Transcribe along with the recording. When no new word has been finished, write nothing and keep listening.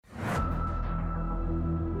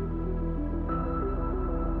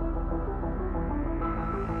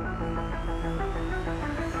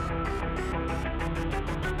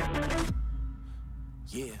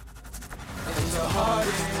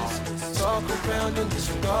Talk around and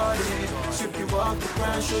disregard it. Strip you off the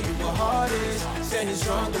ground, show you what heart is. Standing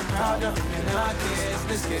strong and proud, nothing can knock it.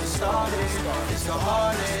 Let's get it started. It's the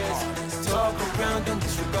hardest. Talk around and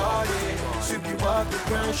disregard it. Strip you off the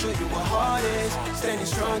ground, show you what heart is. Standing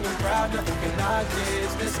strong and proud, nothing can knock it.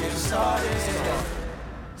 Let's get it started.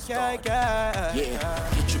 Yeah,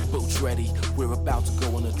 get your boots ready. We're about to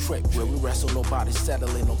go on a trip where we wrestle, nobody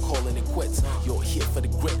settling or calling it quits. You're here for the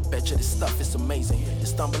grit, betcha this stuff is amazing. You're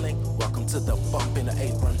stumbling, welcome to the bump in the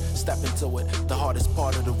apron. Step into it, the hardest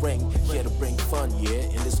part of the ring. Here to bring fun, yeah,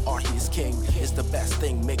 in this art he is king. It's the best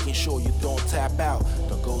thing, making sure you don't tap out.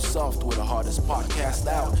 Don't go soft with the hardest podcast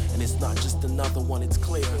out. And it's not just another one, it's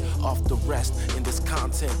clear. Off the rest, in this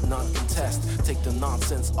content, non-contest. Take the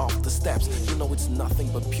nonsense off the steps. You know it's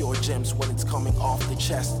nothing but pure gems when it's coming off the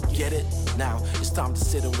chest. Get it? Now it's time to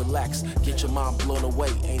sit and relax. Get your mind blown away,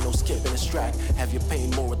 ain't no skipping this track. Have you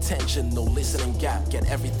paying more attention, no listening gap. Get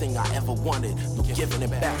everything I ever wanted, no giving it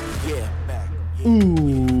back. Yeah.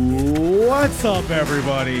 Ooh, what's up,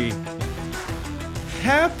 everybody?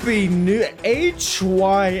 Happy New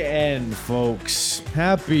HYN, folks.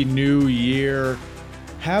 Happy New Year.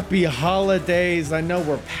 Happy holidays. I know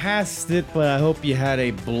we're past it, but I hope you had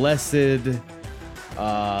a blessed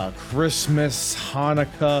Christmas,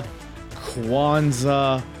 Hanukkah,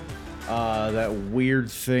 Kwanzaa, that weird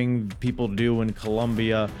thing people do in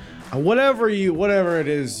Colombia. Whatever it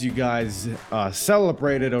is you guys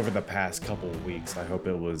celebrated over the past couple of weeks. I hope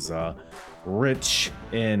it was rich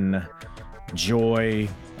in joy.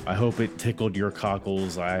 I hope it tickled your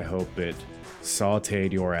cockles. I hope it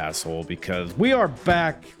sauteed your asshole, because we are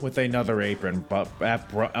back with another apron brump.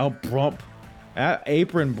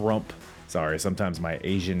 Sorry, sometimes my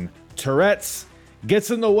Asian Tourette's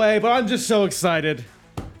gets in the way, but I'm just so excited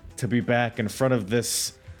to be back in front of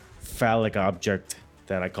this phallic object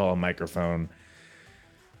that I call a microphone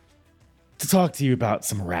to talk to you about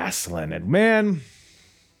some wrestling. And man,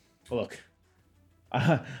 look,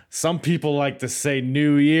 some people like to say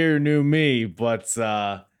new year, new me, but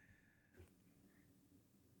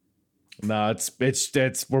no,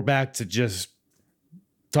 it's we're back to just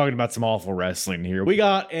talking about some awful wrestling here. We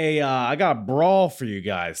got I got a brawl for you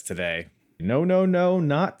guys today. No,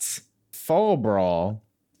 not fall brawl,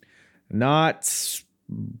 not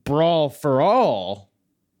brawl for all,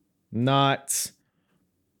 not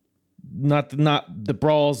the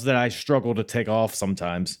brawls that I struggle to take off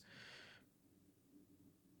sometimes.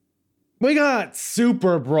 We got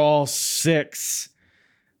Superbrawl 6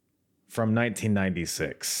 from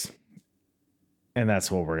 1996. And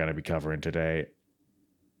that's what we're going to be covering today,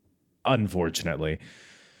 unfortunately.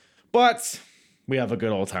 But we have a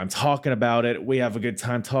good old time talking about it. We have a good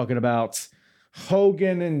time talking about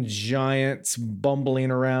Hogan and Giants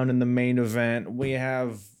bumbling around in the main event. We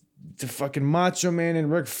have the fucking Macho Man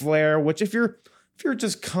and Ric Flair, which if you're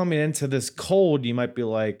just coming into this cold, you might be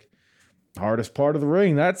like, hardest part of the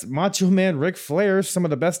ring, that's Macho Man Ric Flair, some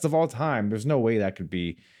of the best of all time. There's no way that could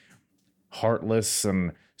be heartless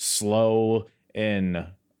and slow and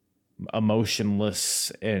emotionless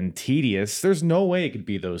and tedious. There's no way it could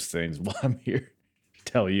be those things. Well, I'm here to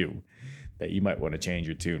tell you that you might want to change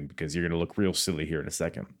your tune, because you're going to look real silly here in a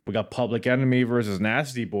second. We got Public Enemy versus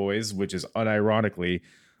Nasty Boys, which is unironically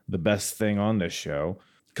the best thing on this show.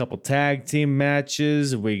 A couple tag team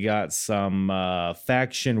matches. We got some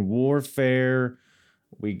faction warfare.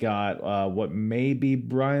 We got what may be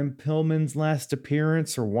Brian Pillman's last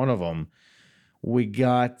appearance, or one of them. We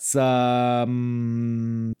got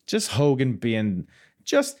just Hogan being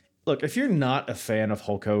just... Look, if you're not a fan of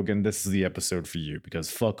Hulk Hogan, this is the episode for you, because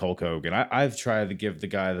fuck Hulk Hogan. I've tried to give the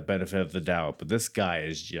guy the benefit of the doubt, but this guy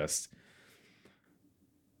is just...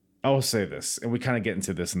 I will say this, and we kind of get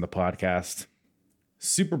into this in the podcast.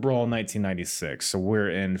 Superbrawl 1996. So we're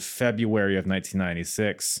in February of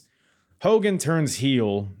 1996. Hogan turns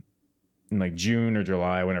heel in like June or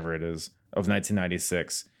July, whenever it is, of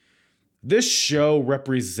 1996. This show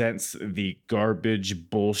represents the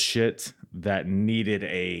garbage bullshit that needed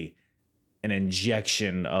an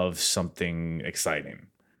injection of something exciting.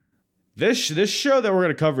 This show that we're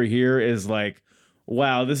going to cover here is like,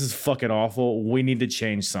 wow, this is fucking awful. We need to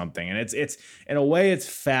change something. And it's in a way, it's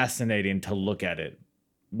fascinating to look at it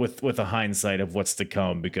with a hindsight of what's to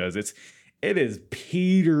come, because it is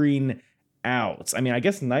petering out. I mean, I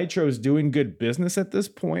guess Nitro's doing good business at this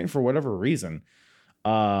point for whatever reason.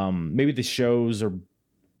 Maybe the shows are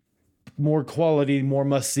more quality, more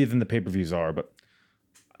must-see than the pay-per-views are, but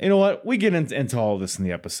you know what? We get into all this in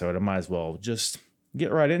the episode. I might as well just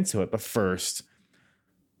get right into it. But first,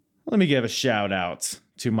 let me give a shout out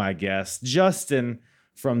to my guest, Justin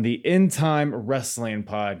from the In Time Wrestling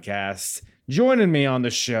Podcast, joining me on the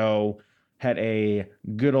show. Had a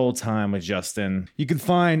good old time with Justin. You can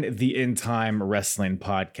find the In Time Wrestling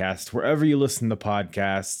podcast wherever you listen to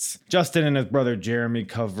podcasts. Justin and his brother Jeremy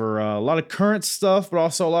cover a lot of current stuff, but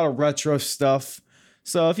also a lot of retro stuff.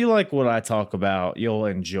 So if you like what I talk about, you'll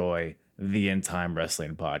enjoy the In Time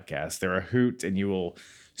Wrestling podcast. They're a hoot, and you will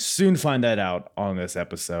soon find that out on this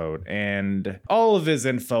episode. And all of his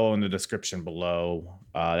info in the description below.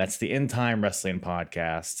 That's the In Time Wrestling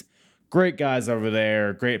podcast. Great guys over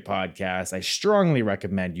there. Great podcast. I strongly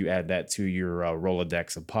recommend you add that to your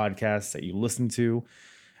Rolodex of podcasts that you listen to,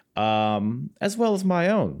 as well as my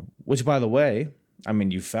own, which, by the way, I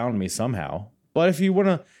mean, you found me somehow. But if you want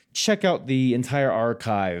to check out the entire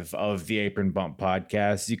archive of the Apron Bump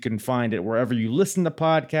podcast, you can find it wherever you listen to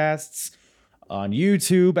podcasts, on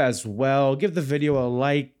YouTube as well. Give the video a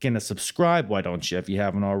like and a subscribe. Why don't you, if you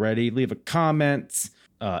haven't already? Leave a comment.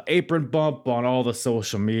 Apron Bump on all the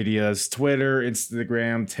social medias, Twitter,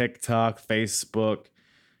 Instagram, TikTok, Facebook,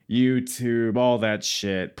 YouTube, all that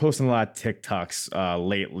shit. Posting a lot of TikToks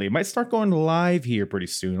lately. Might start going live here pretty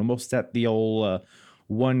soon. Almost at the old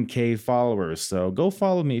 1K followers. So go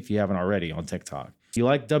follow me if you haven't already on TikTok. If you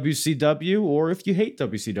like WCW, or if you hate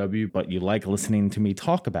WCW, but you like listening to me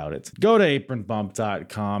talk about it, go to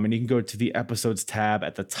apronbump.com and you can go to the episodes tab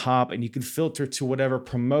at the top and you can filter to whatever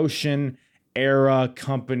promotion, era,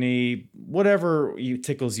 company, whatever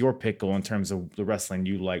tickles your pickle in terms of the wrestling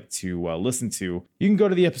you like to listen to. You can go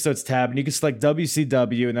to the episodes tab and you can select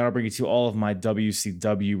WCW, and that'll bring you to all of my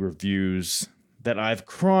WCW reviews that I've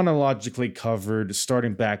chronologically covered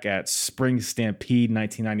starting back at Spring Stampede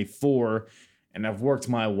 1994, and I've worked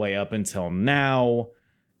my way up until now,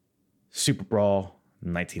 Superbrawl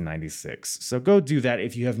 1996. So go do that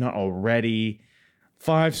if you have not already.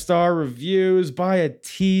 5-star reviews, buy a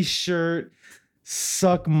t-shirt,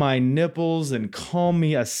 suck my nipples, and call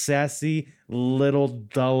me a sassy little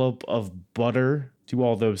dollop of butter. Do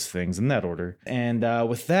all those things in that order. And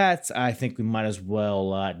with that, I think we might as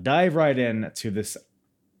well dive right into this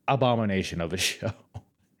abomination of a show.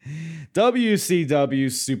 WCW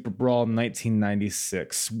Superbrawl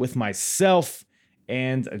 1996 with myself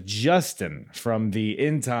and Justin from the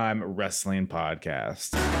In Time Wrestling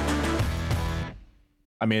podcast.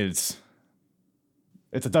 I mean, it's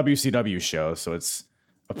a WCW show, so it's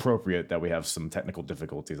appropriate that we have some technical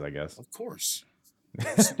difficulties, I guess. Of course.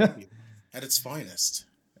 WCW at its finest.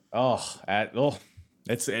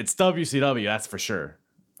 It's WCW, that's for sure.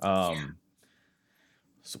 So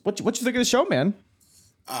what you think of the show, man?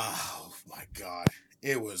 Oh my God,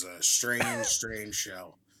 it was a strange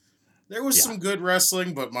show. There was some good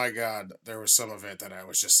wrestling, but my God, there was some of it that I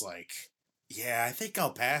was just like, yeah, I think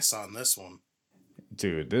I'll pass on this one.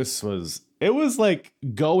 Dude, it was like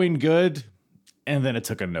going good, and then it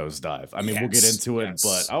took a nosedive. I mean, we'll get into it,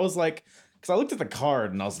 but I was like, because I looked at the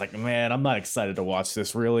card and I was like, man, I'm not excited to watch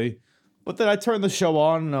this really. But then I turned the show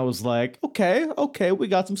on and I was like, okay, we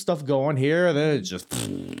got some stuff going here. And then it just,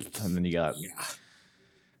 and then you got,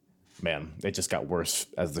 man, it just got worse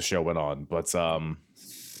as the show went on. But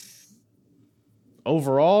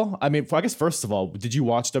overall, I mean, I guess first of all, did you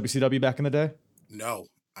watch WCW back in the day? No,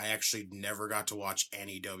 I actually never got to watch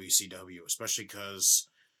any WCW, especially because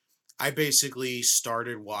I basically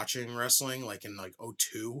started watching wrestling like in like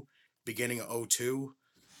 02, beginning of 02.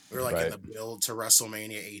 We were like in the build to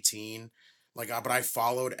WrestleMania 18. But I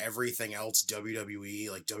followed everything else WWE,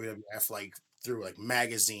 like WWF, like through like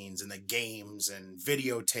magazines and the games and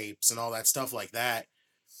videotapes and all that stuff like that.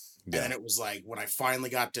 Yeah. And then it was like when I finally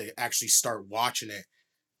got to actually start watching it,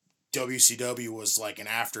 WCW was like an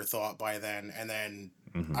afterthought by then. And then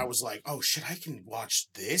I was like, oh shit, I can watch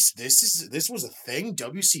this. This was a thing,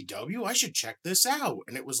 WCW. I should check this out.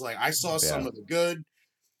 And it was like I saw some of the good,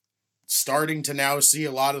 starting to now see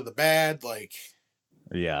a lot of the bad. Like,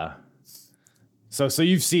 yeah. So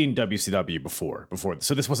you've seen WCW before.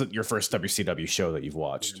 So this wasn't your first WCW show that you've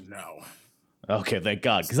watched? No. Okay, thank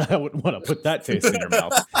God, because I wouldn't want to put that taste in your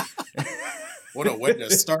mouth. What a way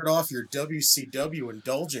to start off your WCW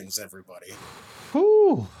indulgence, everybody.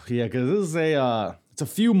 Whew. Yeah, because this is it's a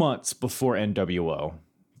few months before NWO,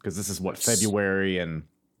 because this is February, and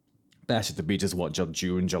Bash at the Beach is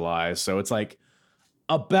June, July. So it's like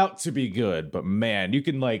about to be good, but man, you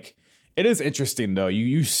can like, it is interesting though.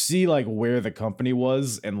 You see like where the company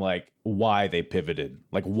was and like why they pivoted,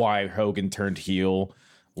 like why Hogan turned heel,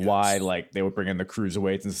 why like they would bring in the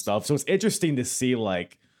cruiserweights and stuff. So it's interesting to see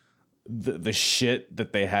like the shit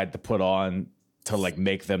that they had to put on to like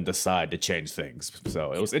make them decide to change things.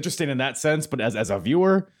 So it was interesting in that sense, but as a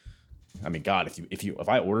viewer, I mean, God, if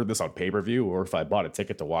I ordered this on pay-per-view or if I bought a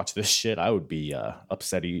ticket to watch this shit, I would be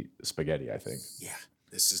upsetty spaghetti, I think. Yeah,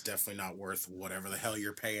 this is definitely not worth whatever the hell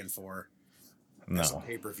you're paying for. as a No.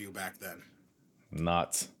 pay-per-view back then.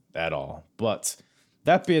 Not at all. But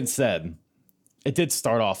that being said, it did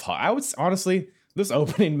start off hot. I would honestly, this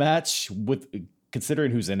opening match, with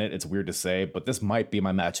considering who's in it, it's weird to say, but this might be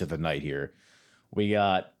my match of the night here. We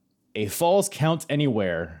got a Falls Count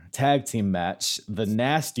Anywhere tag team match, the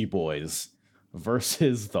Nasty Boys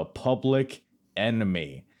versus the Public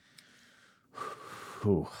Enemy.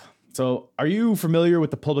 Whew. So, are you familiar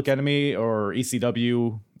with the Public Enemy or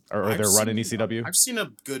ECW or their run in ECW? I've seen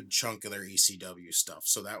a good chunk of their ECW stuff,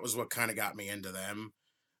 so that was what kind of got me into them.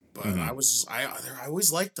 But I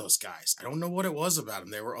always liked those guys. I don't know what it was about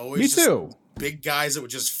them. They were always big guys that would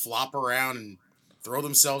just flop around and throw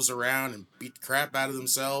themselves around and beat the crap out of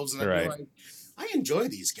themselves. And I'd be like, I enjoy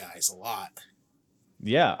these guys a lot.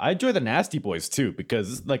 Yeah, I enjoy the Nasty Boys too,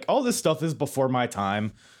 because like all this stuff is before my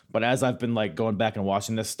time. But as I've been like going back and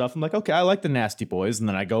watching this stuff, I'm like, okay, I like the Nasty Boys. And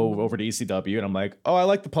then I go over to ECW and I'm like, oh, I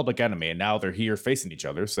like the Public Enemy. And now they're here facing each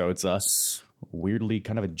other. So it's a weirdly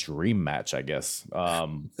kind of a dream match, I guess.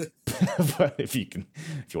 But if you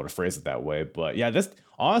want to phrase it that way. But yeah, this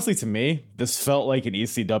honestly to me, this felt like an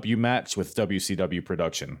ECW match with WCW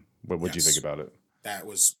production. What would you think about it? That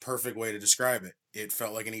was perfect way to describe it. It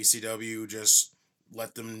felt like an ECW, just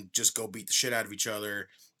let them just go beat the shit out of each other.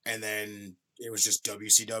 And then it was just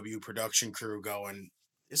WCW production crew going,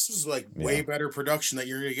 this was like way better production that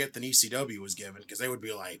you're going to get than ECW was given, because they would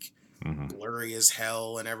be like blurry as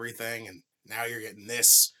hell and everything. And now you're getting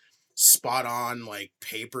this spot on, like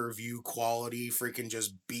pay-per-view quality, freaking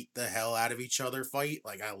just beat the hell out of each other fight.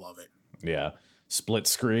 Like, I love it. Yeah. Split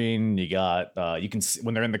screen. You got, you can see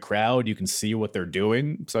when they're in the crowd, you can see what they're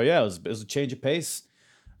doing. So yeah, it was a change of pace.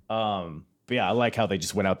 But yeah, I like how they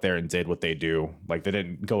just went out there and did what they do. Like they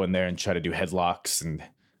didn't go in there and try to do headlocks and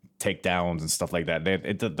takedowns and stuff like that.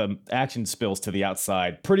 The action spills to the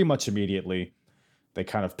outside pretty much immediately. They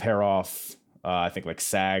kind of pair off. I think like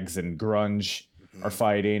Sags and Grunge are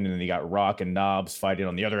fighting, and then you got Rock and Knobs fighting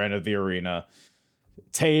on the other end of the arena.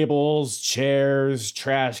 Tables, chairs,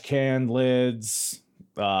 trash can lids.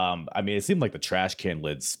 I mean, it seemed like the trash can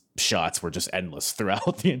lids shots were just endless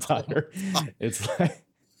throughout the entire. It's like.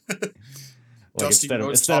 Like instead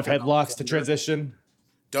of headlocks to transition.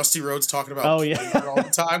 Dusty Rhodes talking about all the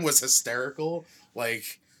time was hysterical.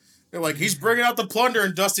 Like, they're like, he's bringing out the plunder,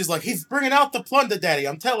 and Dusty's like, he's bringing out the plunder, daddy,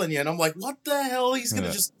 I'm telling you. And I'm like, what the hell? He's going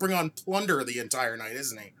to just bring on plunder the entire night,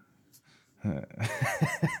 isn't he?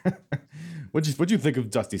 What'd you think of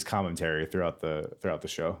Dusty's commentary throughout the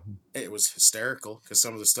show? It was hysterical, because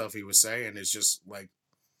some of the stuff he was saying is just like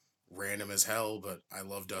random as hell, but I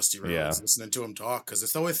love Dusty Rhodes listening to him talk, because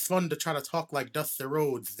it's always fun to try to talk like Dusty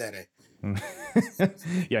Rhodes, daddy.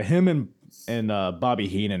 Yeah, him and Bobby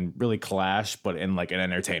Heenan really clash, but in like an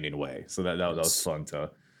entertaining way. So that was fun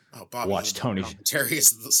to watch. Tony commentary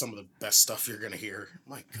is some of the best stuff you're gonna hear.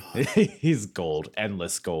 My God, he's gold,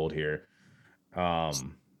 endless gold here. But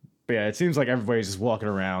yeah, it seems like everybody's just walking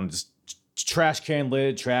around, just trash can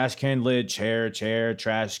lid, chair,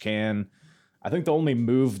 trash can. I think the only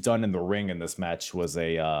move done in the ring in this match was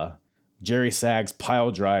a Jerry Sags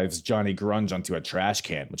pile drives Johnny Grunge onto a trash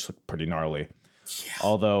can, which looked pretty gnarly. Yeah.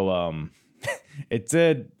 Although it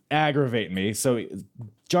did aggravate me. So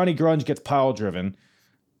Johnny Grunge gets pile driven.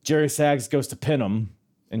 Jerry Sags goes to pin him,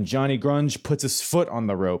 and Johnny Grunge puts his foot on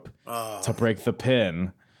the rope to break the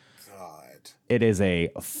pin. God. It is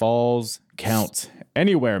a Falls Count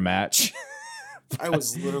Anywhere match. I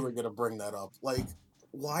was literally going to bring that up. Like,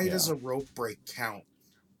 why does a rope break count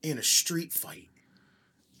in a street fight?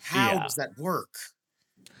 How does that work?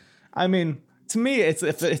 I mean, to me, it's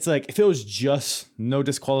like if it was just no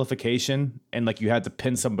disqualification and like you had to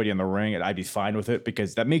pin somebody in the ring, I'd be fine with it,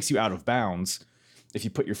 because that makes you out of bounds if you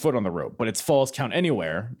put your foot on the rope. But it's Falls Count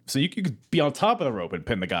Anywhere, so you could be on top of the rope and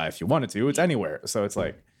pin the guy if you wanted to. It's anywhere, so it's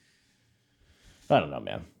like, I don't know,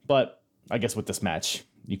 man. But I guess with this match,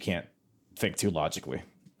 you can't think too logically.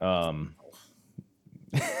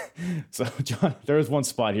 So, John, there was one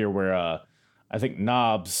spot here where I think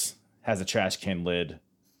Knobs has a trash can lid.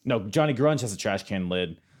 No, Johnny Grunge has a trash can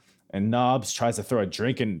lid, and Knobs tries to throw a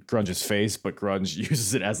drink in Grunge's face, but Grunge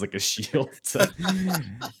uses it as like a shield.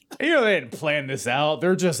 They didn't plan this out.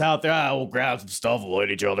 They're just out there. We'll grab some stuff, we'll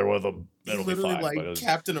hit each other with them. It'll be fine. Like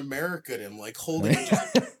Captain America him, like holding it,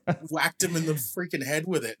 just whacked him in the freaking head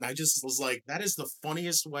with it. And I just was like, that is the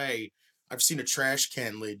funniest way I've seen a trash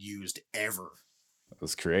can lid used ever. It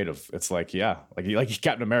was creative. It's like, like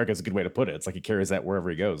Captain America is a good way to put it. It's like he carries that wherever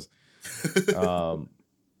he goes.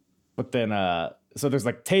 But then, so there's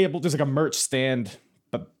like there's like a merch stand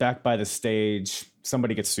back by the stage.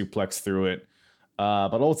 Somebody gets suplexed through it.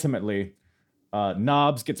 But ultimately,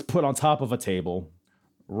 Knobs gets put on top of a table.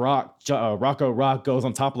 Rocco Rock goes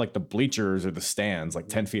on top of like the bleachers or the stands, like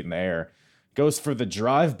 10 feet in the air, goes for the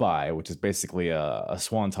drive-by, which is basically a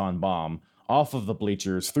swanton bomb off of the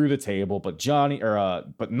bleachers through the table, but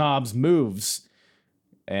Knobs moves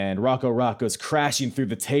and Rocco Rock goes crashing through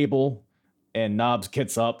the table, and Knobs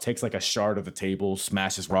gets up, takes like a shard of the table,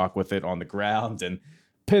 smashes Rock with it on the ground, and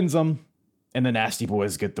pins him, and the Nasty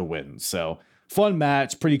Boys get the win. So fun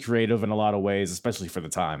match, pretty creative in a lot of ways, especially for the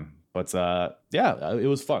time. But yeah, it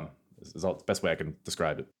was fun. This is the best way I can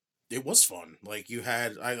describe it. It was fun. Like you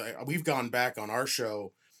had, we've gone back on our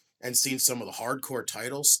show and seen some of the hardcore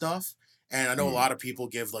title stuff. And I know a lot of people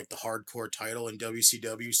give like the hardcore title in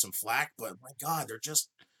WCW some flack, but my God, they're just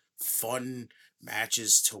fun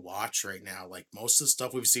matches to watch right now. Like most of the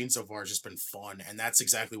stuff we've seen so far has just been fun. And that's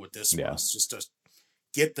exactly what this was. Just to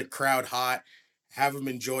get the crowd hot, have them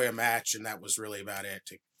enjoy a match. And that was really about it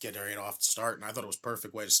to get it off the start. And I thought it was a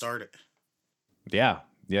perfect way to start it. Yeah.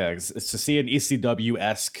 Yeah, it's to see an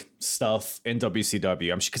ECW-esque stuff in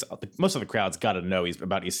WCW. I'm sure because most of the crowd's got to know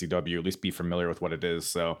about ECW, at least be familiar with what it is.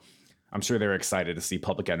 So I'm sure they're excited to see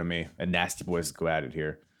Public Enemy and Nasty Boys go at it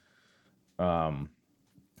here.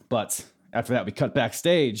 But after that, we cut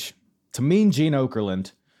backstage to Mean Gene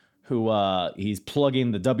Okerlund, who he's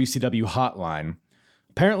plugging the WCW hotline.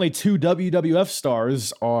 Apparently, 2 WWF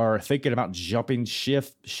stars are thinking about jumping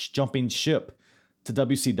ship to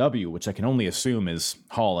WCW, which I can only assume is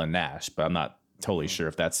Hall and Nash, but I'm not totally sure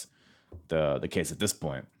if that's the case at this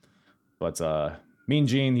point. But Mean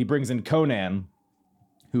Gene, he brings in Conan,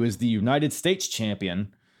 who is the United States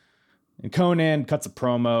champion. And Conan cuts a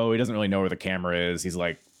promo. He doesn't really know where the camera is. He's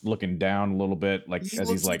like looking down a little bit, like he as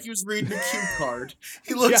looks he's like he was reading a cue card.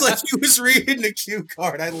 He looks like he was reading a cue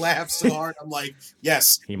card. I laughed so hard. I'm like,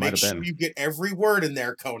 yes, he might have been. You get every word in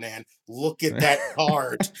there, Conan. Look at that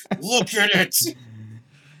card. Look at it.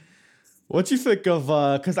 What you think of?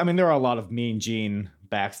 Because I mean, there are a lot of Mean Gene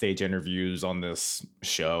backstage interviews on this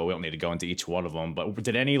show. We don't need to go into each one of them, but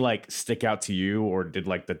did any like stick out to you, or did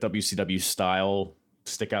like the WCW style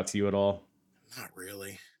stick out to you at all? Not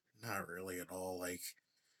really at all. Like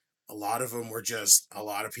a lot of them were just a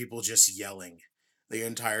lot of people just yelling the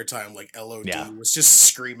entire time. Like LOD was just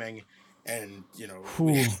screaming, and you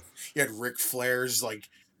had Ric Flair's like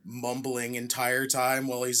mumbling entire time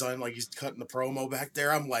while he's cutting the promo back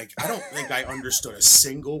there. I'm like, I don't think I understood a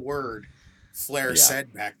single word Flair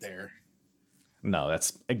said back there. No,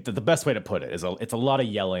 that's the best way to put it. It's a lot of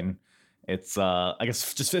yelling. It's I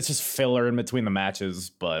guess it's just filler in between the matches,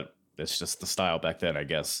 but it's just the style back then. I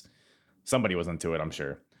guess somebody was into it, I'm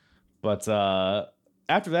sure. But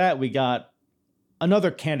after that, we got another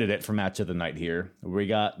candidate for match of the night here. We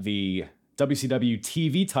got the WCW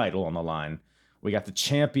TV title on the line. We got the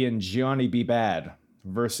champion Johnny B. Bad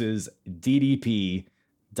versus DDP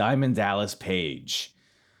Diamond Dallas Page.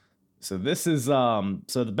 So this is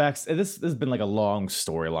this has been like a long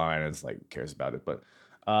storyline. It's like, who cares about it?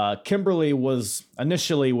 But Kimberly was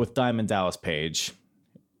initially with Diamond Dallas Page,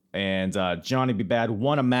 and Johnny B. Bad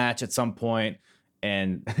won a match at some point,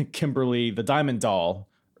 and Kimberly, the Diamond Doll,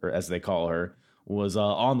 or as they call her, was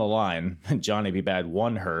on the line. Johnny B. Bad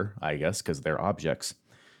won her, I guess, because they're objects.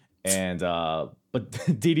 And but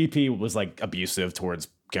DDP was like abusive towards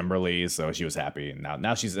Kimberly, so she was happy. And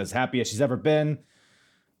now she's as happy as she's ever been.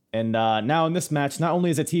 And now in this match, not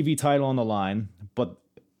only is a TV title on the line, but,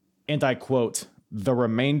 and I quote, the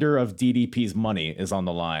remainder of DDP's money is on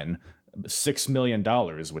the line. $6 million,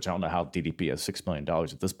 which I don't know how DDP has $6 million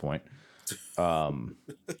at this point.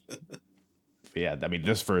 Yeah, I mean,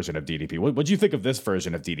 this version of DDP. What do you think of this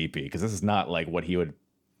version of DDP? Because this is not like what he would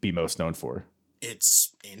be most known for.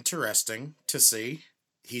 It's interesting to see.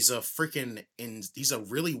 He's a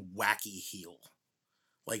really wacky heel.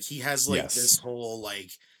 Like he has this whole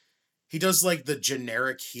like, he does like the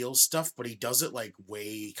generic heel stuff, but he does it like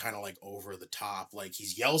way kind of like over the top. Like he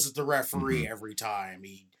yells at the referee every time.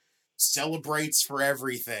 He celebrates for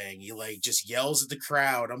everything. He like just yells at the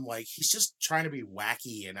crowd. I'm like, he's just trying to be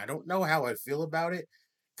wacky, and I don't know how I feel about it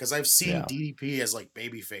because I've seen DDP as like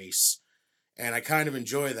babyface, and I kind of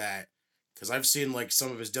enjoy that. Because I've seen like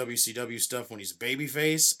some of his WCW stuff when he's a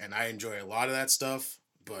babyface, and I enjoy a lot of that stuff.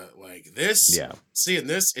 But like this, seeing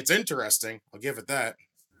this, it's interesting. I'll give it that.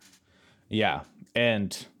 Yeah,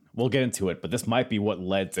 and we'll get into it, but this might be what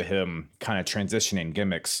led to him kind of transitioning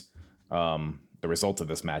gimmicks. The result of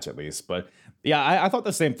this match, at least. But yeah, I thought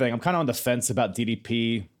the same thing. I'm kind of on the fence about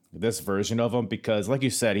DDP, this version of him, because like you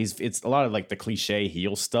said, it's a lot of like the cliche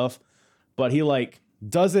heel stuff, but he like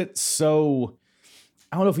does it so.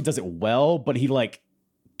 I don't know if he does it well, but he like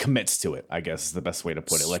commits to it, I guess is the best way to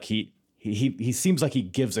put it. Like he he seems like he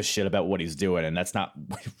gives a shit about what he's doing, and that's not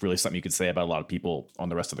really something you could say about a lot of people on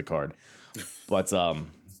the rest of the card. But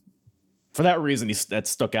for that reason, that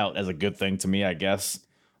stuck out as a good thing to me, I guess.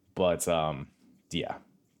 But yeah.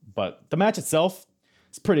 But the match itself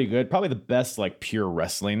is pretty good. Probably the best like pure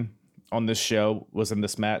wrestling on this show was in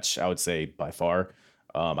this match, I would say by far.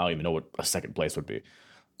 I don't even know what a second place would be.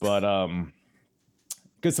 But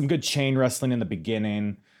some good chain wrestling in the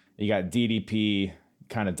beginning. You got DDP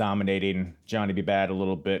kind of dominating Johnny B. Bad a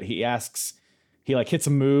little bit. He like hits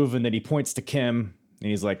a move and then he points to Kim and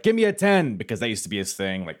he's like, give me a 10, because that used to be his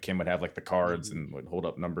thing. Like Kim would have like the cards and would hold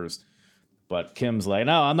up numbers. But Kim's like,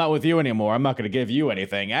 no, I'm not with you anymore. I'm not going to give you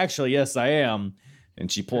anything. Actually, yes, I am.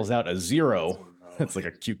 And she pulls out a 0. It's like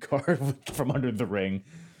a cute card from under the ring.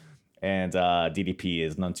 And DDP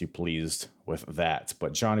is none too pleased with that.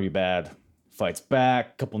 But Johnny B. Bad fights back,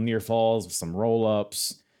 a couple near falls with some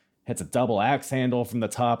roll-ups, hits a double axe handle from the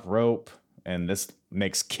top rope, and this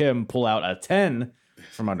makes Kim pull out a 10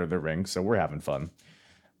 from under the ring, so we're having fun.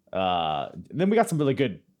 Then we got some really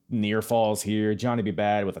good near falls here. Johnny B.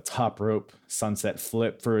 Bad with a top rope sunset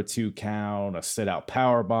flip for a 2 count, a sit-out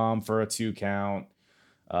power bomb for a 2 count.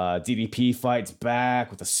 DDP fights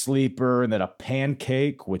back with a sleeper and then a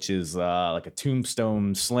pancake, which is like a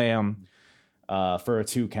tombstone slam for a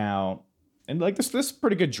 2 count. And like this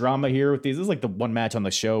pretty good drama here with these. This is like the one match on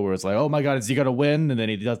the show where it's like, oh my god, is he gonna win? And then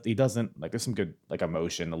he doesn't. Like there's some good like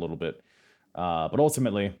emotion a little bit. But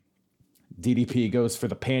ultimately, DDP goes for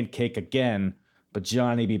the pancake again, but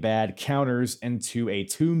Johnny B. Bad counters into a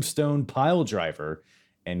tombstone pile driver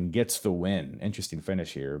and gets the win. Interesting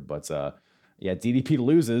finish here, but yeah, DDP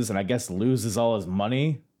loses, and I guess loses all his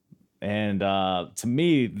money. And to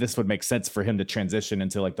me, this would make sense for him to transition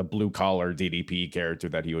into like the blue collar DDP character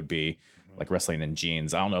that he would be, like wrestling in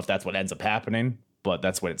jeans. I don't know if that's what ends up happening, but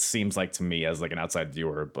that's what it seems like to me as like an outside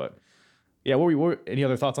viewer. But yeah, any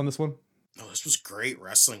other thoughts on this one? No, this was great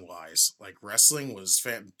wrestling wise. Like wrestling was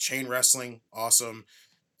chain wrestling, awesome.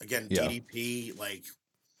 Again, Yeah. DDP, like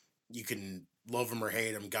you can love him or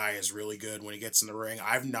hate him. Guy is really good when he gets in the ring.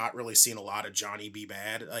 I've not really seen a lot of Johnny B.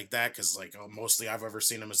 Bad like that because like mostly I've ever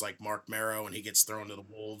seen him as like Mark Marrow and he gets thrown to the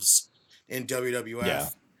wolves in WWF. Yeah.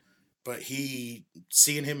 But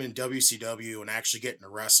seeing him in WCW and actually getting to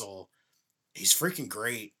wrestle, he's freaking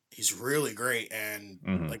great. He's really great. And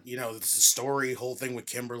like, you know, the story, whole thing with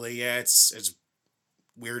Kimberly, yeah, it's as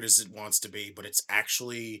weird as it wants to be, but it's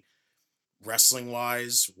actually wrestling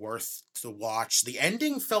wise worth to watch. The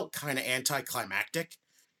ending felt kind of anticlimactic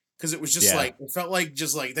because it was just like, it felt like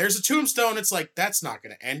just like there's a tombstone. It's like, that's not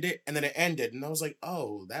going to end it. And then it ended. And I was like,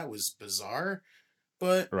 oh, that was bizarre.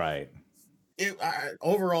 But Right.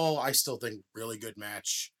 Overall, I still think really good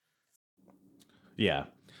match. Yeah.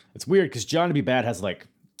 It's weird because Johnny B. Bad has like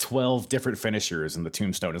 12 different finishers and the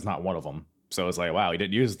tombstone is not one of them. So it's like, wow, he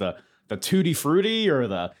didn't use the Tutti Frutti or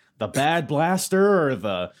the Bad Blaster or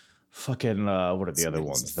the fucking what are the other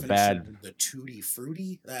ones? The Tutti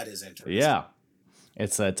Frutti? That is interesting. Yeah.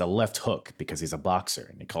 It's a left hook because he's a boxer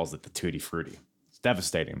and he calls it the Tutti Frutti. It's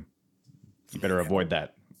devastating. You better avoid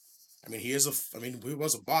that. I mean, he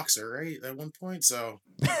was a boxer, right? At one point, so.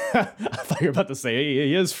 I thought you were about to say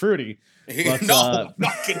he is fruity. But, no, I'm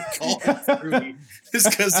not gonna call him fruity. Just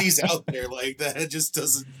because he's out there like that, it just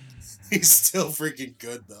doesn't. He's still freaking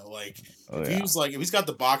good though. Like if he's got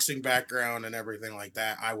the boxing background and everything like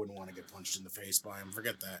that, I wouldn't want to get punched in the face by him.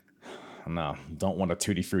 Forget that. No, don't want a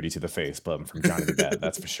Tutti Frutti to the face, but from Johnny B. Bad,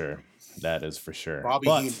 that's for sure. That is for sure. Bobby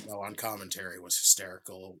Heenan on commentary was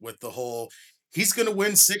hysterical with the whole. He's gonna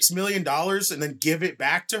win $6 million and then give it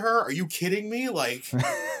back to her. Are you kidding me? Like,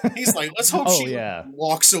 he's like, let's hope she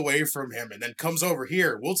walks away from him and then comes over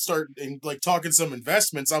here. We'll start like talking some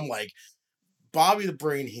investments. I'm like, Bobby the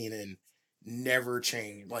Brain Heenan never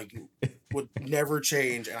changed. Like, would never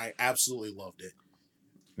change, and I absolutely loved it.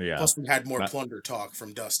 Yeah. Plus, we had more plunder talk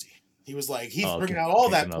from Dusty. He was like, he's bringing out all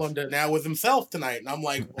that plunder now with himself tonight, and I'm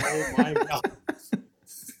like, oh my god.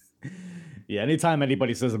 Yeah, anytime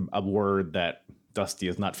anybody says a word that Dusty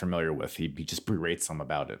is not familiar with, he just berates them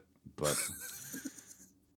about it. But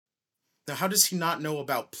now, how does he not know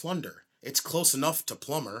about plunder? It's close enough to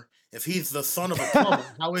plumber. If he's the son of a plumber,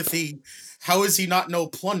 how is he not know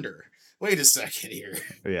plunder? Wait a second here.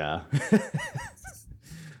 Yeah.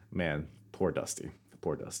 Man, poor Dusty.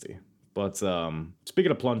 Poor Dusty. But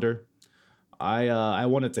speaking of plunder, I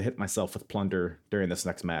wanted to hit myself with plunder during this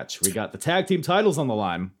next match. We got the tag team titles on the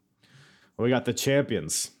line. We got the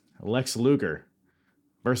champions, Lex Luger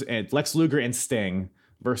and Sting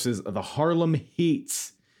versus the Harlem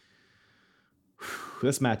Heat.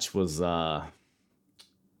 This match was rough.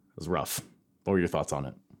 What were your thoughts on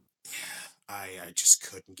it? I just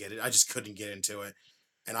couldn't get it. I just couldn't get into it.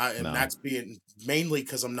 And No. that's being mainly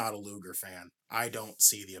because I'm not a Luger fan. I don't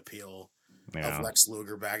see the appeal of Yeah. Lex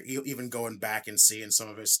Luger back. Even going back and seeing some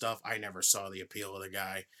of his stuff, I never saw the appeal of the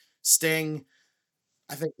guy. Sting,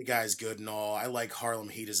 I think the guy's good and all. I like Harlem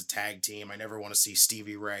Heat as a tag team. I never want to see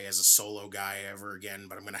Stevie Ray as a solo guy ever again,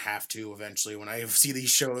 but I'm going to have to eventually. When I see these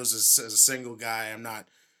shows as a single guy, I'm not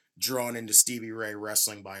drawn into Stevie Ray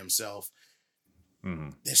wrestling by himself.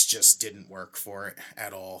 This just didn't work for it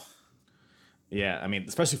at all. Yeah, I mean,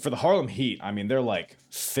 especially for the Harlem Heat, I mean, they're like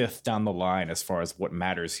fifth down the line as far as what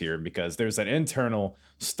matters here because there's an internal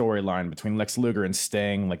storyline between Lex Luger and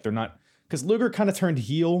Sting. Like, they're not, because Luger kind of turned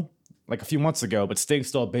heel like a few months ago, but Sting's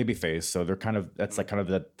still a babyface. So they're kind of, that's like kind of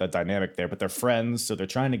the dynamic there, but they're friends. So they're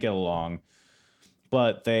trying to get along.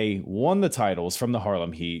 But they won the titles from the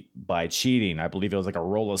Harlem Heat by cheating. I believe it was like a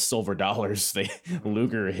roll of silver dollars.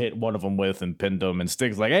 Luger hit one of them with and pinned him. And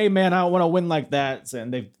Sting's like, hey, man, I don't want to win like that.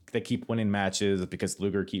 And they keep winning matches because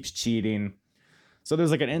Luger keeps cheating. So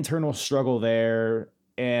there's like an internal struggle there.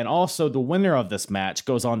 And also the winner of this match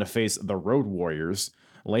goes on to face the Road Warriors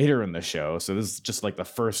later in the show. So this is just like the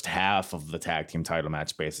first half of the tag team title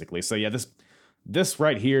match, basically. So yeah, this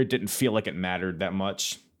right here didn't feel like it mattered that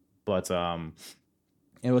much. But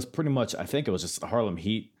it was pretty much, I think it was just the Harlem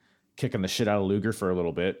Heat kicking the shit out of Luger for a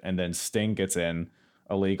little bit. And then Sting gets in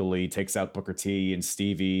illegally, takes out Booker T and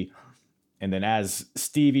Stevie. And then as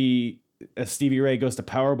Stevie Ray goes to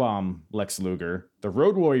powerbomb Lex Luger, the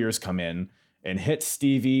Road Warriors come in and hit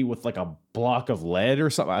Stevie with like a block of lead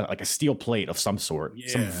or something, like a steel plate of some sort,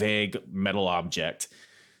 some vague metal object.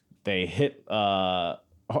 They hit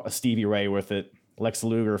Stevie Ray with it. Lex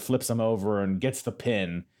Luger flips him over and gets the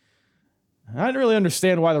pin. I didn't really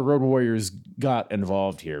understand why the Road Warriors got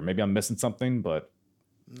involved here. Maybe I'm missing something, but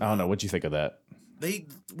I don't know. What'd you think of that?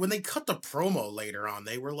 When they cut the promo later on,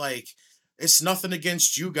 they were like, it's nothing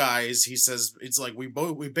against you guys. He says, it's like, we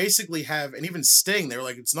basically have, and even Sting, they were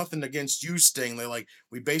like, it's nothing against you, Sting. They're like,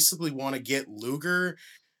 we basically want to get Luger,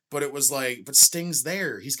 but it was like, but Sting's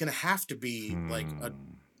there. He's going to have to be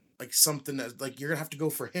like something that, like, you're going to have to go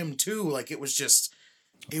for him too. Like, it was just,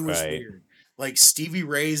 it was weird. Like Stevie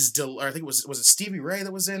Ray's, or I think was it Stevie Ray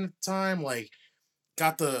that was in at the time? Like,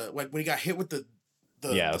 got the, like, when he got hit with the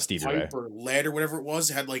Stevie pipe Ray or lead or whatever it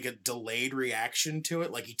was, it had like a delayed reaction to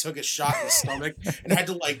it. Like, he took a shot in the stomach and had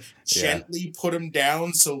to like gently put him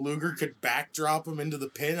down so Luger could backdrop him into the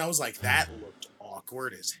pin. I was like, that looked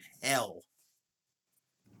awkward as hell.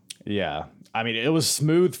 Yeah, I mean, it was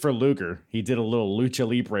smooth for Luger. He did a little lucha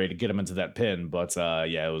libre to get him into that pin, but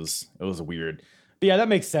yeah, it was weird. But yeah, that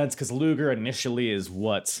makes sense because Luger initially is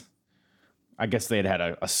what, I guess they'd had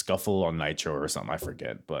a scuffle on Nitro or something. I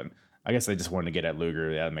forget, but I guess they just wanted to get at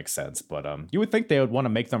Luger. Yeah, that makes sense. But you would think they would want to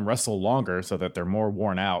make them wrestle longer so that they're more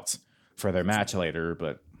worn out for their match later.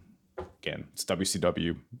 But again, it's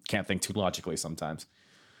WCW. Can't think too logically sometimes.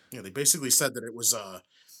 Yeah, they basically said that it was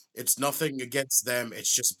it's nothing against them.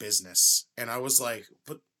 It's just business. And I was like,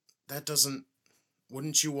 but that doesn't.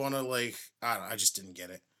 Wouldn't you want to like? I don't know, I just didn't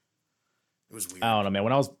get it. It was weird. I don't know, man.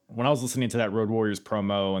 When I was listening to that Road Warriors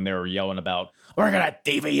promo and they were yelling about, "We're gonna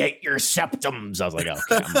deviate your septums," I was like,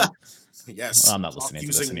 "Okay, yes, I'm not listening to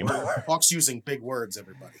this anymore." Hawk's using big words,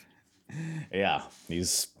 everybody. Yeah,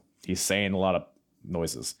 he's saying a lot of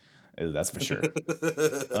noises. That's for sure.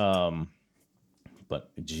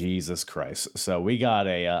 But Jesus Christ! So we got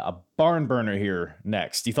a barn burner here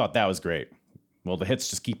next. You thought that was great? Well, the hits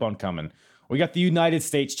just keep on coming. We got the United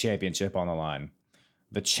States Championship on the line.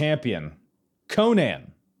 The champion,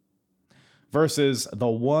 Conan, versus the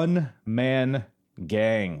one-man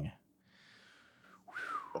gang.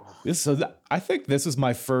 I think this is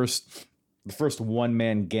the first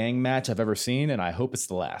one-man gang match I've ever seen, and I hope it's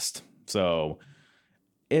the last. So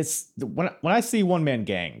it's when I see one-man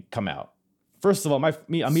gang come out, first of all, my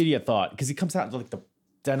immediate thought, because he comes out in like the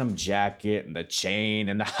denim jacket and the chain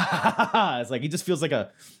and it's like he just feels like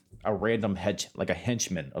a random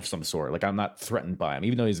henchman of some sort. Like, I'm not threatened by him,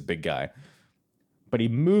 even though he's a big guy. But he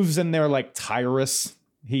moves in there like Tyrus.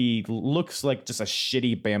 He looks like just a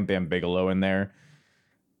shitty Bam Bam Bigelow in there.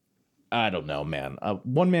 I don't know, man.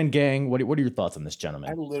 One-man gang, what are your thoughts on this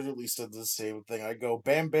gentleman? I literally said the same thing. I go,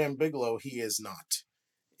 Bam Bam Bigelow, he is not.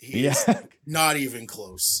 He is not even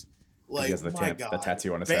close. Like, he has the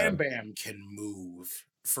tattoo on his Bam head. Bam can move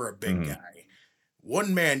for a big guy.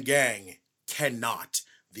 One-man gang cannot.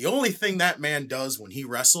 The only thing that man does when he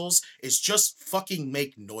wrestles is just fucking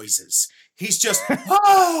make noises. He's just, and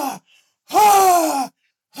I'm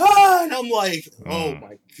like, oh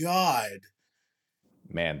my God.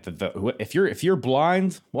 Man, if you're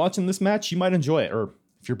blind watching this match, you might enjoy it. Or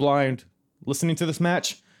if you're blind listening to this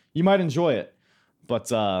match, you might enjoy it. But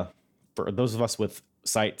for those of us with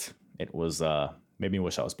sight, it was made me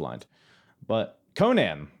wish I was blind. But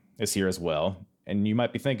Conan is here as well, and you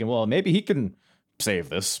might be thinking, well, maybe he can save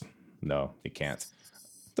this. No, he can't.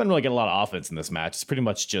 Doesn't really get a lot of offense in this match. It's pretty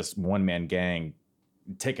much just one-man gang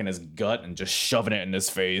taking his gut and just shoving it in his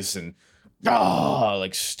face and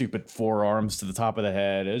like stupid forearms to the top of the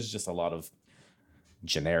head. It's just a lot of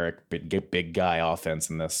generic big guy offense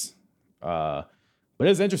in this. But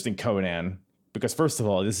it's interesting, Conan, because first of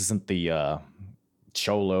all, this isn't the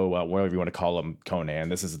Cholo, whatever you want to call him, Conan.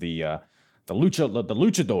 This is the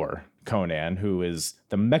luchador Conan, who is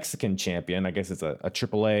the Mexican champion. I guess it's a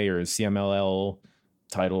AAA or a CMLL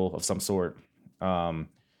title of some sort.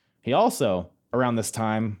 He also, around this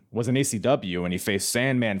time, was in ECW, and he faced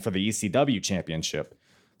Sandman for the ECW championship.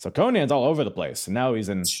 So Conan's all over the place, and now he's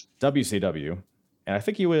in WCW. And I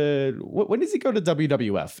think he would. When does he go to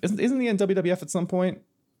WWF? Isn't he in WWF at some point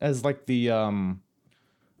as like the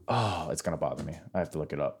Oh, it's gonna bother me. I have to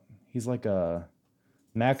look it up. He's like a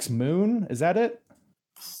Max Moon. Is that it?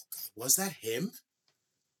 Was that him?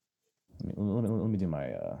 Let me do my.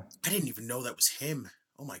 I didn't even know that was him.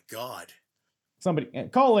 Oh my god. Somebody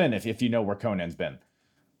call in if you know where Conan's been.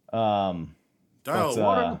 Dial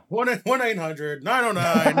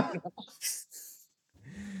 1-800-909.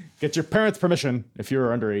 Get your parents' permission if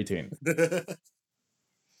you're under 18.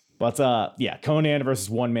 But yeah, Conan versus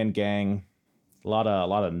One Man Gang. A lot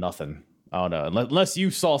of nothing. I don't know. Unless you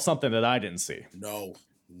saw something that I didn't see. No.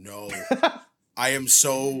 I am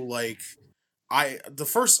so like I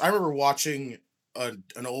remember watching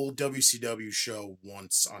an old WCW show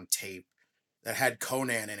once on tape that had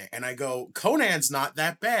Conan in it, and I go, Conan's not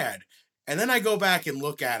that bad. And then I go back and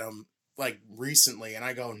look at him like recently, and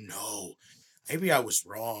I go, no, maybe I was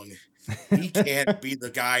wrong. He can't be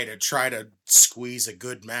the guy to try to squeeze a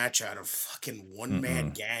good match out of fucking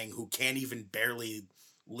one-man gang who can't even barely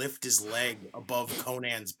lift his leg above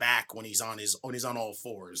Conan's back when he's on all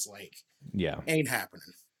fours. Like, yeah, ain't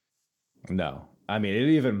happening. No, I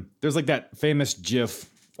mean there's like that famous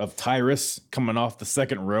GIF of Tyrus coming off the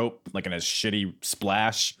second rope, like in a shitty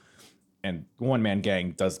splash. And One Man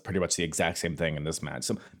Gang does pretty much the exact same thing in this match.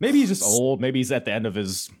 So maybe he's just old. Maybe he's at the end of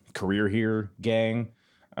his career here, Gang.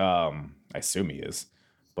 I assume he is.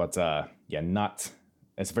 But yeah,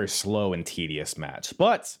 it's a very slow and tedious match.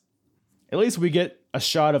 But at least we get a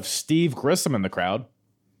shot of Steve Grissom in the crowd.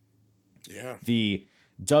 Yeah. The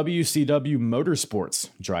WCW Motorsports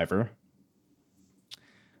driver.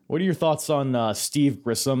 What are your thoughts on Steve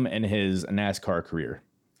Grissom and his NASCAR career?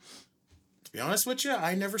 To be honest with you,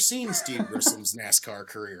 I never seen Steve Grissom's NASCAR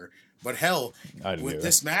career. But hell, with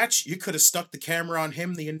this match, you could have stuck the camera on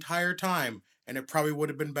him the entire time, and it probably would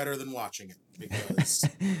have been better than watching it. Because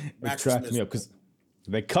it cracked me up because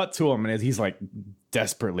they cut to him, and he's like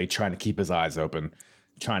desperately trying to keep his eyes open,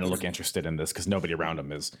 trying to look interested in this because nobody around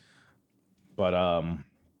him is. But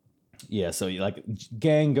yeah, so like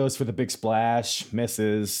Gang goes for the big splash,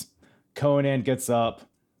 misses. Conan gets up,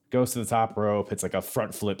 goes to the top rope, hits like a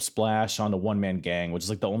front flip splash on the One Man Gang, which is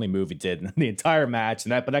like the only move he did in the entire match,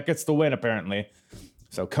 but that gets the win apparently.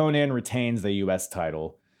 So Conan retains the U.S.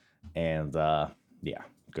 title, and yeah,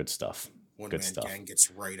 good stuff. One good Man stuff. Gang gets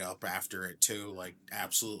right up after it too, like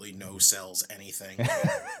absolutely no sells anything.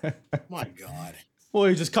 My God. Well,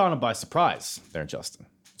 he just caught him by surprise there, Justin.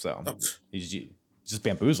 So he's just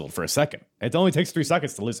bamboozled for a second. It only takes 3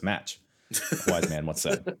 seconds to lose a match. A wise man once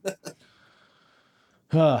said.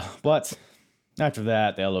 But after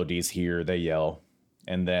that, the LOD's here. They yell.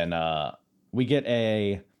 And then we get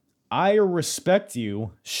a I Respect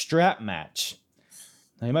You strap match.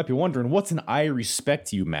 Now, you might be wondering, what's an I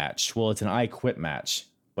Respect You match? Well, it's an I Quit match.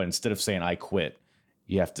 But instead of saying I quit,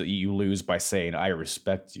 you lose by saying I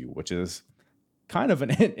respect you, which is kind of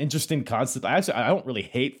an interesting concept. I don't really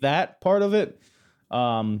hate that part of it.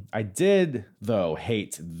 I did, though,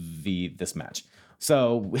 hate this match.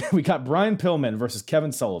 So we got Brian Pillman versus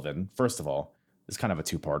Kevin Sullivan. First of all, it's kind of a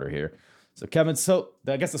two-parter here. So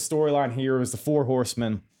I guess the storyline here is the Four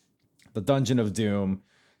Horsemen, the Dungeon of Doom.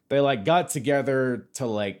 They like got together to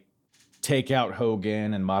like take out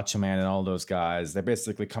Hogan and Macho Man and all those guys. They're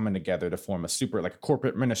basically coming together to form a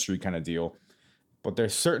corporate ministry kind of deal. But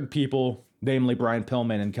there's certain people, namely Brian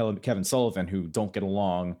Pillman and Kevin Sullivan, who don't get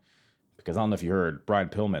along. Because I don't know if you heard, Brian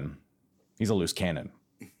Pillman, he's a loose cannon.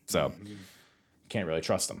 So can't really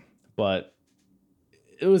trust him. But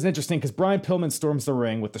it was interesting because Brian Pillman storms the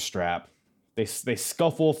ring with the strap. They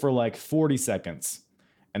scuffle for like 40 seconds.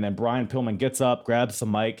 And then Brian Pillman gets up, grabs the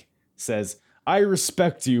mic, says, I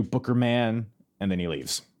respect you, Booker Man. And then he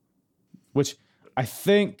leaves. Which I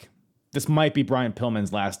think this might be Brian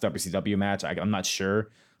Pillman's last WCW match. I'm not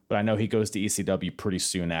sure. But I know he goes to ECW pretty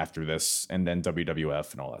soon after this, and then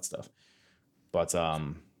WWF and all that stuff. But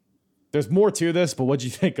there's more to this. But what do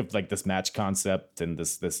you think of like this match concept and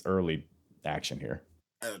this early action here?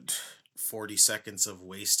 40 seconds of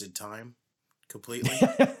wasted time, completely.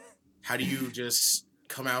 How do you just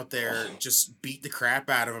come out there, just beat the crap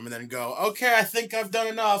out of him, and then go, okay, I think I've done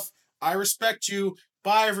enough. I respect you.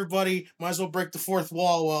 Bye, everybody. Might as well break the fourth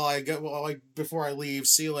wall before I leave.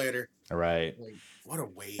 See you later. All right. Like, what a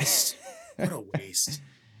waste. What a waste.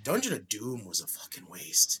 Dungeon of Doom was a fucking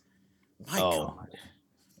waste. My God.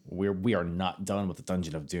 We are not done with the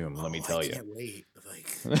Dungeon of Doom, let me tell you. I can't wait.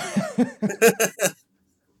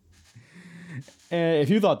 And if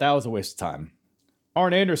you thought that was a waste of time,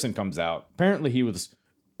 Arn Anderson comes out. Apparently he was,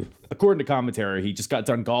 according to commentary, he just got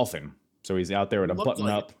done golfing. So he's out there with a button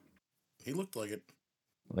up. He looked like it.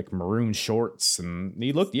 Like maroon shorts, and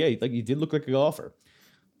he did look like a golfer.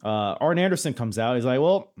 Arn Anderson comes out. He's like,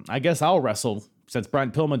 well, I guess I'll wrestle since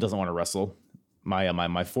Brian Pillman doesn't want to wrestle.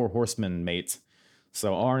 My four horsemen mate.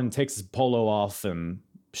 So Arn takes his polo off and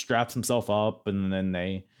straps himself up, and then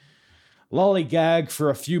they lollygag for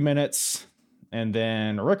a few minutes, and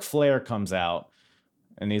then Ric Flair comes out,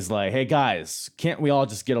 and he's like, hey guys, can't we all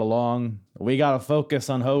just get along? We gotta focus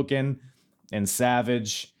on Hogan and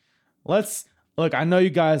Savage. Look, I know you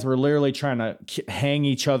guys were literally trying to hang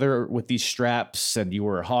each other with these straps, and you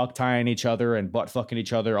were hog tying each other and butt fucking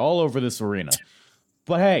each other all over this arena.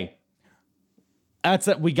 But hey, that's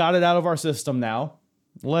it. We got it out of our system now.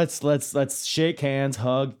 Let's shake hands,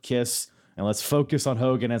 hug, kiss, and let's focus on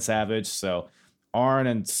Hogan and Savage. So Arn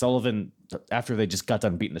and Sullivan, after they just got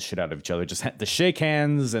done beating the shit out of each other, just to shake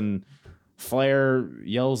hands, and Flair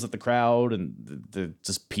yells at the crowd, and the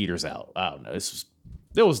just peters out. I don't know.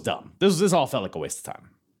 It was dumb. This all felt like a waste of time.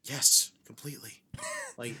 Yes, completely.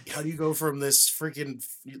 Like, how do you go from this freaking,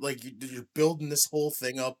 like, you're building this whole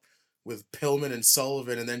thing up with Pillman and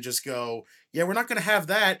Sullivan, and then just go, yeah, we're not going to have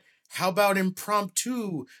that. How about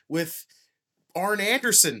impromptu with Arn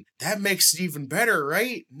Anderson? That makes it even better,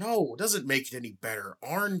 right? No, it doesn't make it any better.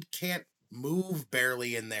 Arn can't move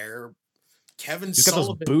barely in there. He's got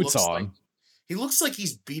those boots on. He looks like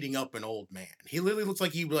he's beating up an old man. He literally looks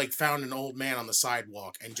like he found an old man on the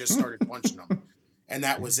sidewalk and just started punching him. And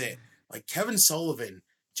that was it. Like, Kevin Sullivan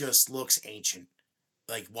just looks ancient.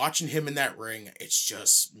 Like, watching him in that ring, it's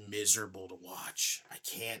just miserable to watch. I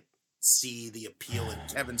can't see the appeal in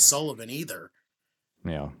Kevin Sullivan either.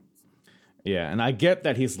 Yeah. Yeah, and I get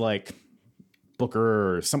that he's like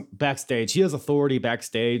Booker or some backstage. He has authority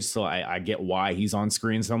backstage, so I get why he's on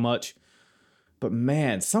screen so much. But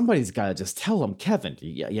man, somebody's got to just tell him, Kevin,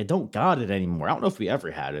 you don't got it anymore. I don't know if we ever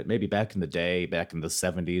had it. Maybe back in the day, back in the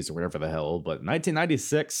 70s or whatever the hell. But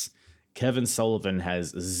 1996, Kevin Sullivan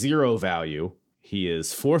has zero value. He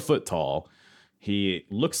is 4 foot tall. He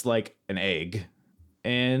looks like an egg.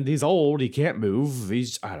 And he's old. He can't move.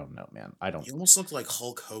 I don't know, man. He almost looked like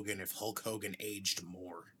Hulk Hogan if Hulk Hogan aged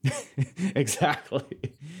more.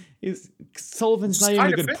 Exactly. Sullivan's not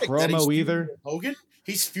even a good promo either. Hogan?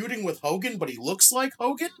 He's feuding with Hogan, but he looks like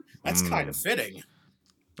Hogan? That's kind of fitting.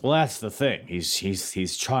 Well, that's the thing.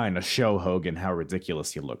 He's trying to show Hogan how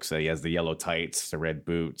ridiculous he looks. He has the yellow tights, the red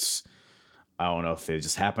boots. I don't know if they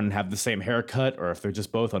just happen to have the same haircut or if they're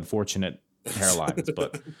just both unfortunate hairlines,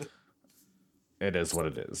 but it is what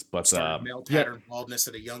it is. But male pattern baldness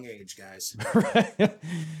at a young age, guys.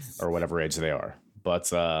 Or whatever age they are. But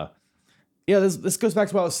this goes back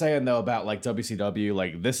to what I was saying though about like WCW.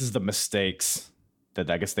 Like, this is the mistakes that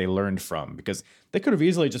I guess they learned from, because they could have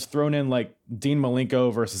easily just thrown in like Dean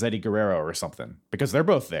Malenko versus Eddie Guerrero or something, because they're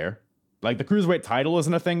both there. Like, the cruiserweight title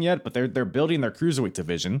isn't a thing yet, but they're building their cruiserweight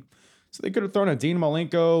division. So they could have thrown a Dean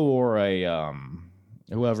Malenko or a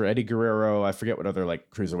whoever, Eddie Guerrero. I forget what other like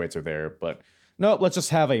cruiserweights are there, but no, let's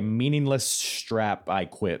just have a meaningless strap I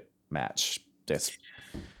quit match. Just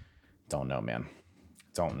don't know, man.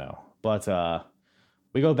 Don't know. But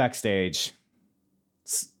we go backstage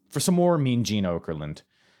for some more Mean Gene Okerlund.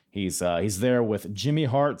 He's there with Jimmy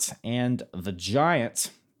Hart and the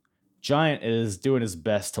Giant. Giant is doing his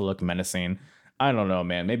best to look menacing. I don't know,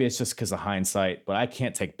 man. Maybe it's just because of hindsight, but I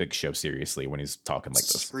can't take Big Show seriously when he's talking like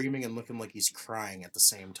this. Screaming and looking like he's crying at the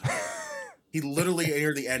same time. He literally,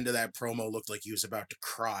 near the end of that promo, looked like he was about to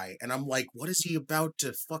cry. And I'm like, what is he about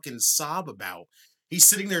to fucking sob about? He's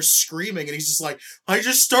sitting there screaming, and he's just like, I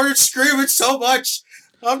just started screaming so much.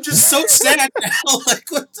 I'm just so sad now. Like,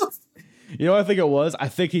 what the... You know what I think it was? I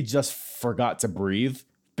think he just forgot to breathe,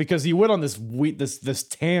 because he went on this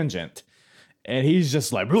tangent, and he's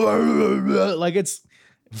just like, blah, blah, blah. Like, it's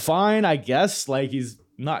fine, I guess. Like, he's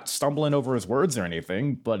not stumbling over his words or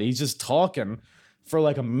anything, but he's just talking for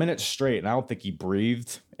like a minute straight, and I don't think he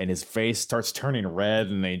breathed, and his face starts turning red,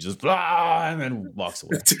 and then he just and then walks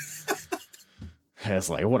away. It's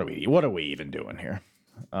like, what are we even doing here?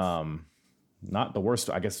 Not the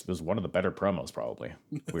worst. I guess it was one of the better promos, probably.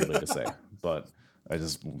 Weirdly to say, but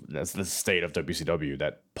that's the state of WCW.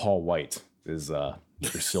 That Paul White is your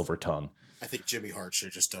silver tongue. I think Jimmy Hart should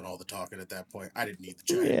have just done all the talking at that point. I didn't need the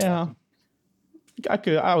giant.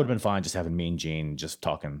 Yeah, I would have been fine just having Mean Gene just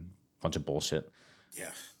talking a bunch of bullshit.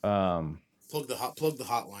 Yeah. Plug the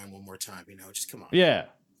hotline one more time. Just come on. Yeah.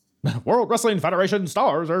 World Wrestling Federation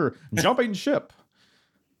stars are jumping ship.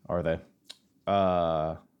 Are they?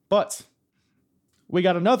 But we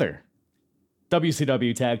got another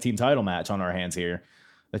WCW tag team title match on our hands here.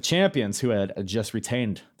 The champions who had just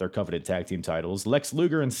retained their coveted tag team titles, Lex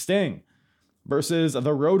Luger and Sting, versus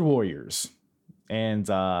the Road Warriors. And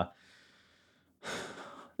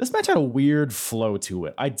this match had a weird flow to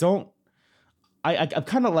it. I'm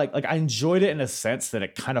kind of like I enjoyed it in a sense that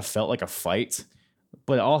it kind of felt like a fight,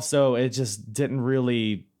 but also it just didn't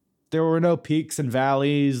really. There were no peaks and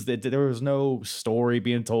valleys. There was no story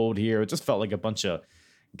being told here. It just felt like a bunch of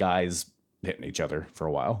guys hitting each other for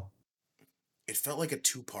a while. It felt like a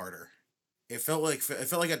two-parter. It felt like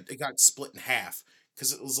it got split in half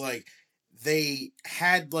because it was like they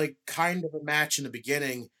had like kind of a match in the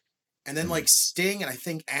beginning, and then like Sting and I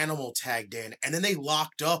think Animal tagged in, and then they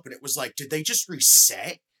locked up, and it was like, did they just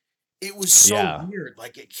reset? It was so weird.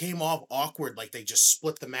 Like, it came off awkward. Like, they just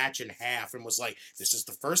split the match in half and was like, this is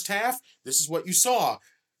the first half. This is what you saw.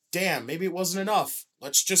 Damn, maybe it wasn't enough.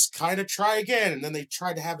 Let's just kind of try again. And then they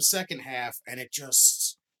tried to have a second half, and it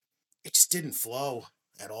just didn't flow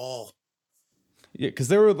at all. Yeah, because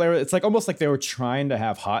they were. It's like almost like they were trying to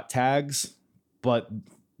have hot tags, but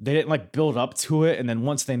they didn't like build up to it. And then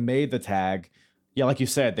once they made the tag, yeah, like you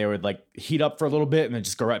said, they would like heat up for a little bit and then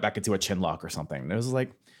just go right back into a chin lock or something. And it was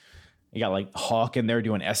like, you got like Hawk in there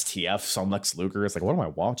doing STFs on Lex Luger. It's like, what am I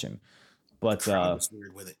watching? But the crowd was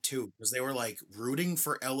weird with it too, because they were like rooting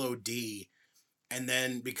for LOD, and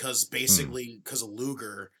then because of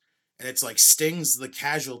Luger, and it's like Sting's the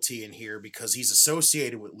casualty in here because he's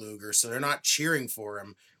associated with Luger, so they're not cheering for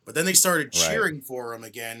him. But then they started cheering for him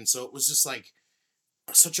again, so it was just like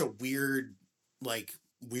such a weird, like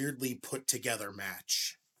weirdly put together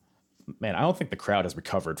match. Man, I don't think the crowd has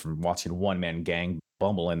recovered from watching one man gang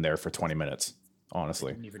bumble in there for 20 minutes.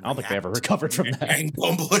 Honestly, I don't think they ever recovered from that. Gang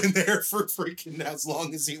bumble in there for freaking as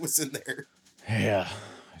long as he was in there. Yeah,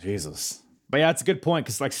 Jesus. But yeah, it's a good point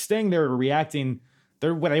because like Sting, they were reacting. They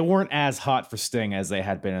weren't as hot for Sting as they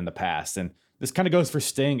had been in the past, and this kind of goes for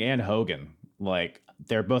Sting and Hogan. Like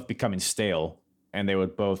they're both becoming stale, and they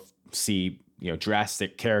would both see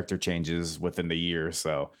drastic character changes within the year.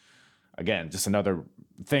 So again, just another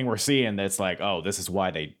thing we're seeing that's like, oh, this is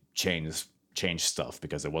why they changed stuff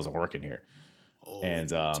because it wasn't working here. Oh, and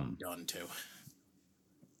done too.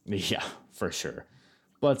 Yeah, for sure.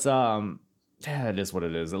 But yeah, it is what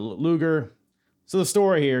it is. Luger. So the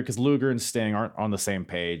story here, because Luger and Sting aren't on the same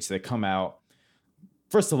page, they come out.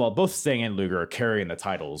 First of all, both Sting and Luger are carrying the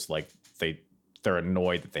titles like they're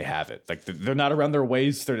annoyed that they have it. Like they're not around their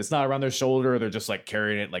waist, it's not around their shoulder. They're just like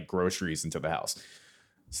carrying it like groceries into the house.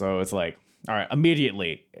 So it's like, all right,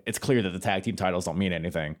 immediately it's clear that the tag team titles don't mean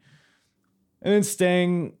anything. And then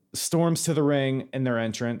Sting storms to the ring in their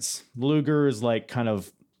entrance. Luger is like kind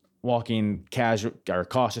of walking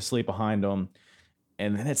cautiously behind them.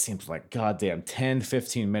 And then it seems like goddamn 10,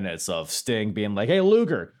 15 minutes of Sting being like, hey,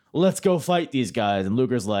 Luger, let's go fight these guys. And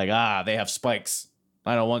Luger's like, they have spikes.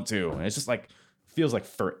 I don't want to. And it's just like, feels like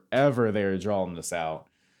forever they're drawing this out.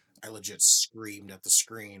 I legit screamed at the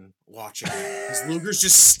screen watching it. Because Luger's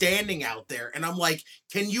just standing out there. And I'm like,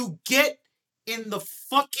 can you get in the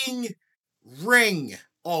fucking ring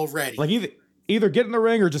already? Like either get in the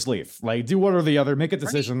ring or just leave. Like do one or the other. Make a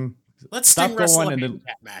decision. Right. Let's Sting wrestle a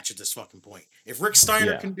handicap match at this fucking point. If Rick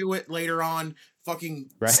Steiner can do it later on, fucking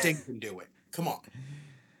Sting can do it. Come on.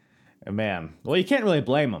 Man, well, you can't really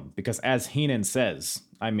blame him because as Heenan says,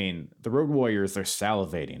 I mean, the Road Warriors are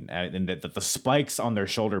salivating and that the spikes on their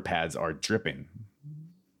shoulder pads are dripping.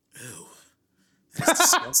 Ew. That's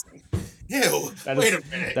disgusting. Ew. Wait a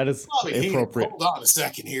minute. That is Bobby appropriate. Heenan, hold on a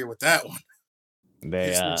second here with that one.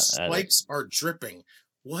 The spikes are dripping.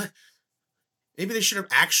 What? Maybe they should have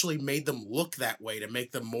actually made them look that way to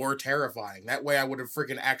make them more terrifying. That way I would have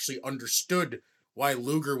freaking actually understood why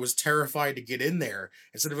Luger was terrified to get in there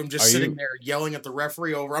instead of him just sitting there yelling at the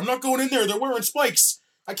referee over, I'm not going in there. They're wearing spikes.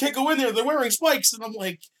 I can't go in there. They're wearing spikes. And I'm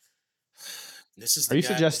like, this is the Are you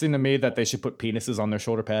suggesting to me that they should put penises on their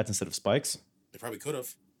shoulder pads instead of spikes? They probably could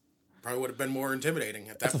have. Probably would have been more intimidating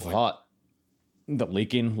at that point. That's a thought. The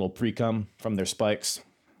leaking, a little pre-cum from their spikes.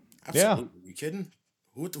 Absolutely. Yeah. You kidding?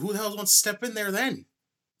 Who the hell wants to step in there then?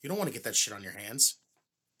 You don't want to get that shit on your hands.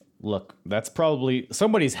 Look, that's probably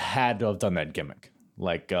somebody's had to have done that gimmick.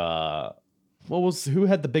 Like, who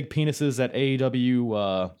had the big penises at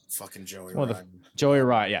AEW? Fucking Joey Ryan. Joey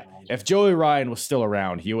Ryan, yeah. If Joey Ryan was still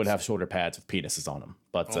around, he would have shoulder pads with penises on them.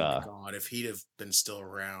 But oh my god, if he'd have been still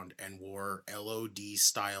around and wore LOD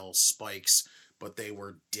style spikes, but they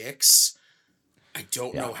were dicks, I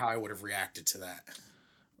don't know how I would have reacted to that.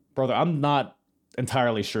 Brother, I'm not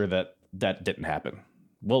entirely sure that didn't happen.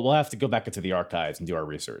 We'll have to go back into the archives and do our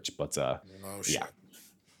research. But shit.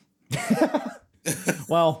 Yeah.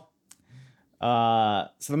 Well,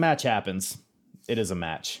 so the match happens. It is a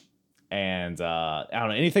match. And I don't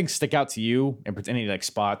know, anything stick out to you? Any like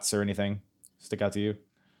spots or anything stick out to you?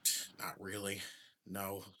 Not really.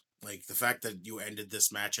 No. Like the fact that you ended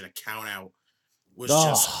this match in a count out was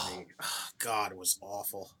just like, God, it was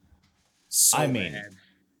awful. So bad.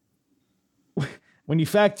 When you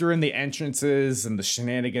factor in the entrances and the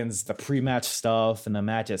shenanigans, the pre-match stuff and the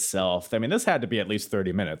match itself, I mean, this had to be at least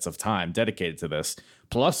 30 minutes of time dedicated to this.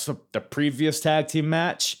 Plus the previous tag team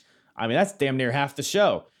match. I mean, that's damn near half the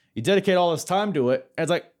show. You dedicate all this time to it, and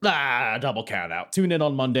it's like, double count out. Tune in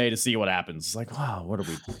on Monday to see what happens. It's like, wow, what are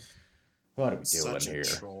we doing here?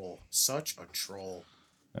 Such a troll.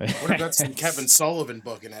 What if that's some Kevin Sullivan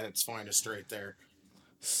booking at its finest right there?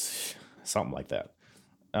 Something like that.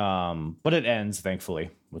 But it ends,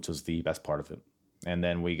 thankfully, which was the best part of it. And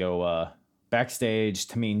then we go backstage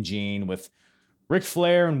to Mean Gene with Ric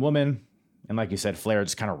Flair and Woman. And like you said, Flair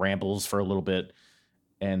just kind of rambles for a little bit.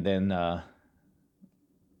 And then, I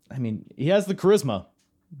mean, he has the charisma.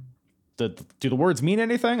 Do the words mean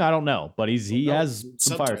anything? I don't know. But he has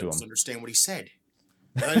some fire to him. Understand what he said.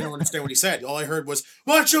 I didn't understand what he said. All I heard was,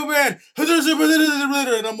 Macho Man!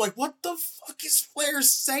 And I'm like, what the fuck is Flair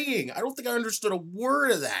saying? I don't think I understood a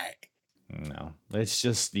word of that. No. It's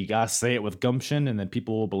just, you gotta say it with gumption, and then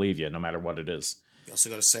people will believe you, no matter what it is. You also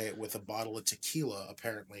gotta say it with a bottle of tequila,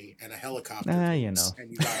 apparently, and a helicopter. You know.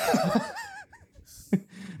 And you got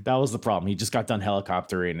that was the problem. He just got done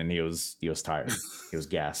helicoptering, and he was tired. He was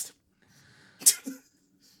gassed.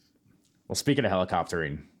 Well, speaking of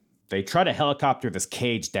helicoptering, they try to helicopter this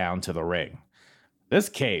cage down to the ring. This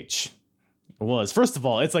cage was, first of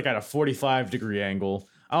all, it's like at a 45-degree angle.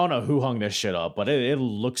 I don't know who hung this shit up, but it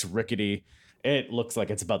looks rickety. It looks like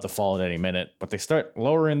it's about to fall at any minute. But they start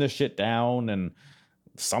lowering this shit down and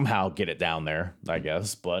somehow get it down there, I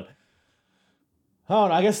guess. But I don't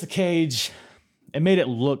know. I guess the cage, it made it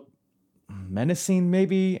look menacing,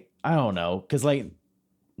 maybe. I don't know. Because, like,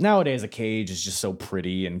 nowadays a cage is just so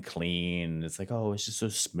pretty and clean. It's like, oh, it's just so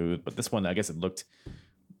smooth. But this one, I guess it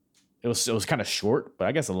was kind of short, but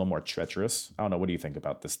I guess a little more treacherous. I don't know. What do you think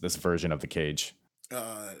about this version of the cage?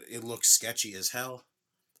 It looks sketchy as hell.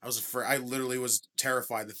 I literally was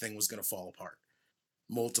terrified the thing was going to fall apart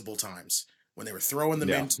multiple times. When they were throwing them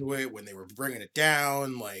into it, when they were bringing it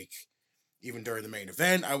down, like, even during the main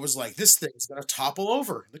event, I was like, this thing's going to topple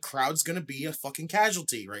over. The crowd's going to be a fucking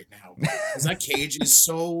casualty right now. Because that cage is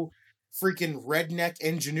so freaking redneck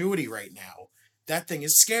ingenuity right now. That thing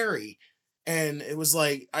is scary. And it was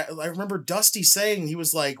like, I remember Dusty saying, he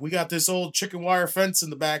was like, we got this old chicken wire fence in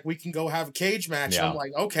the back. We can go have a cage match. Yeah. I'm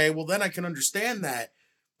like, okay, well then I can understand that.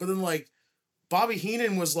 But then like, Bobby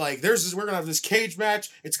Heenan was like, we're going to have this cage match.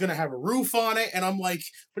 It's going to have a roof on it. And I'm like,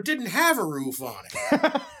 but didn't have a roof on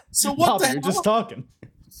it. So what the hell? You're just talking.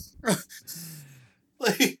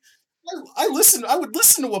 Like, I would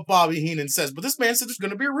listen to what Bobby Heenan says, but this man said there's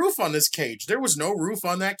going to be a roof on this cage. There was no roof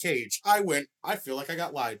on that cage. I feel like I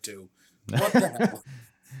got lied to. What the hell?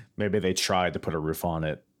 Maybe they tried to put a roof on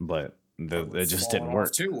it, but it just didn't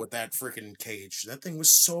work. Too, with that freaking cage. That thing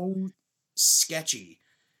was so sketchy.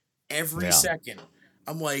 Every second.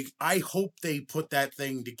 I'm like, I hope they put that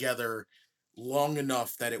thing together long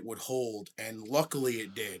enough that it would hold, and luckily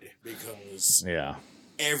it did, because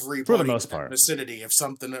everybody for the most part, in the vicinity, if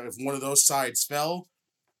one of those sides fell,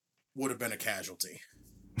 would have been a casualty.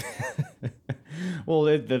 Well,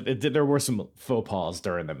 there were some faux pas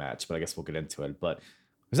during the match, but I guess we'll get into it. But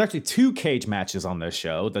there's actually 2 cage matches on this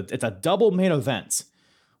show. It's a double main event,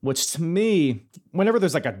 which to me, whenever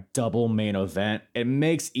there's like a double main event, it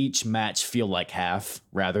makes each match feel like half,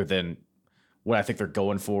 rather than what I think they're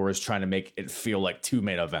going for is trying to make it feel like 2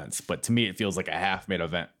 main events. But to me, it feels like a half main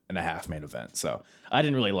event and a half main event. So I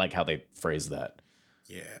didn't really like how they phrased that.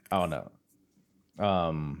 Yeah. I don't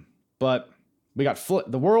know. But we got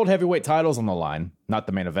the world heavyweight titles on the line. Not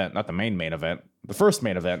the main event, not the main event. The first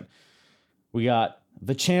main event, we got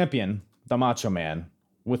the champion, the Macho Man,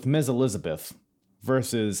 with Ms. Elizabeth,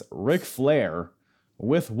 versus Ric Flair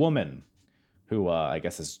with Woman, who I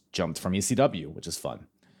guess has jumped from ECW, which is fun.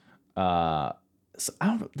 So I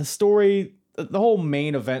don't know, the story, the whole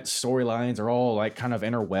main event storylines are all like kind of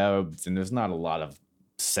interwebbed, and there's not a lot of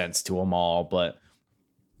sense to them all. But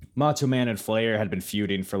Macho Man and Flair had been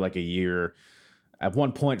feuding for like a year. At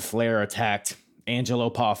one point, Flair attacked Angelo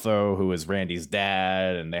Poffo, who is Randy's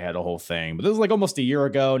dad, and they had a whole thing. But this was like almost a year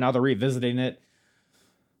ago. Now they're revisiting it.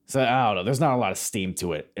 So I don't know. There's not a lot of steam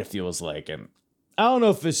to it, it feels like. And I don't know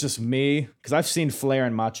if it's just me, because I've seen Flair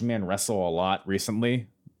and Macho Man wrestle a lot recently.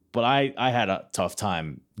 But I had a tough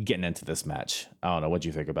time getting into this match. I don't know. What do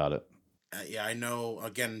you think about it? Yeah, I know,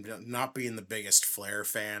 again, not being the biggest Flair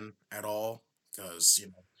fan at all, because,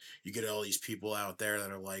 you get all these people out there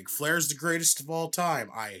that are like, Flair's the greatest of all time.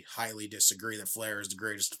 I highly disagree that Flair is the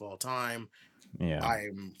greatest of all time. Yeah.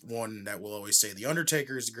 I'm one that will always say The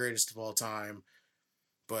Undertaker is the greatest of all time.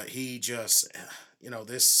 But he just,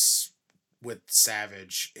 this with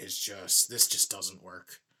Savage this just doesn't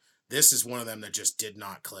work. This is one of them that just did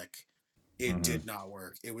not click. It did not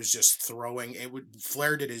work. It was just throwing.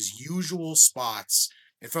 Flair did his usual spots.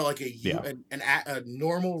 It felt like a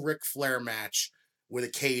normal Ric Flair match with a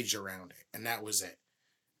cage around it, and that was it.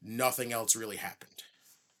 Nothing else really happened.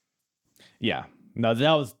 Yeah. No,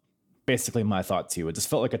 that was basically my thought too. It just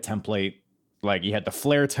felt like a template. Like you had the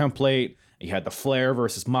Flair template, you had the Flair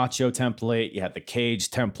versus Macho template, you had the cage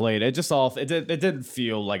template. It didn't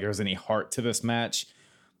feel like there was any heart to this match.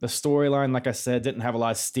 The storyline, like I said, didn't have a lot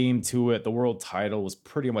of steam to it. The world title was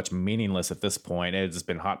pretty much meaningless at this point. It had just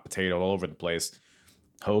been hot potato all over the place.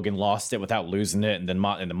 Hogan lost it without losing it, and then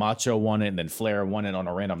the Macho won it, and then Flair won it on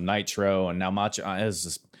a random Nitro, and now Macho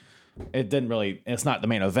it's not the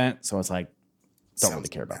main event, so it's like, don't really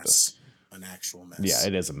care about this. An actual mess. Yeah,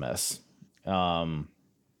 it is a mess.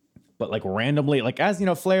 But like randomly, like as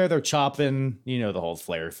Flair, they're chopping, the whole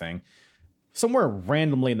Flair thing. Somewhere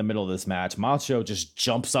randomly in the middle of this match, Macho just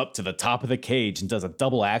jumps up to the top of the cage and does a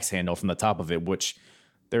double axe handle from the top of it, which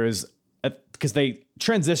there is, because they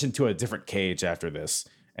transitioned to a different cage after this.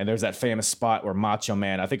 And there's that famous spot where Macho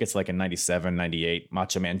Man, I think it's like in 97, 98,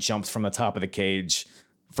 Macho Man jumps from the top of the cage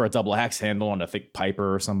for a double axe handle on, I think,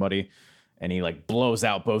 Piper or somebody. And he like blows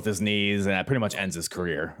out both his knees, and that pretty much ends his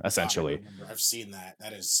career, essentially. I've seen that.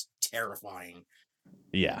 That is terrifying.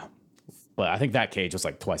 Yeah. But I think that cage was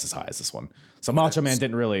like twice as high as this one. So Macho Man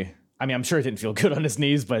didn't really, I'm sure it didn't feel good on his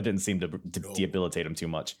knees, but it didn't seem to debilitate him too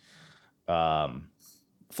much.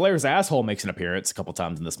 Flair's asshole makes an appearance a couple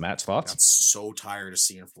times in this match. Thoughts? I'm so tired of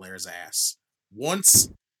seeing Flair's ass. Once,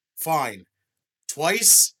 fine.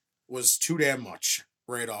 Twice was too damn much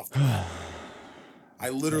right off the bat. I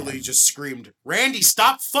literally just screamed, Randy,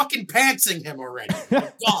 stop fucking pantsing him already.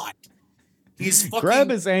 Oh, God. He's fucking... Grab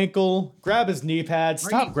his ankle, grab his knee pad,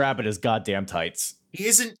 stop grabbing his goddamn tights. He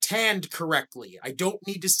isn't tanned correctly. I don't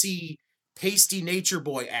need to see pasty nature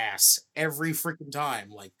boy ass every freaking time.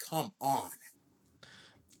 Like, come on.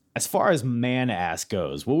 As far as man ass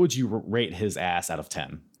goes, what would you rate his ass out of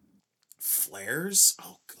 10? Flair's?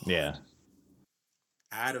 Oh, God. Yeah.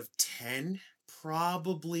 Out of 10?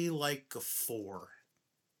 Probably like a 4.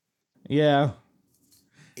 Yeah.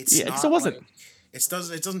 It's not because it wasn't... Like, it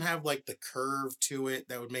doesn't have like the curve to it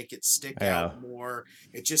that would make it stick out more.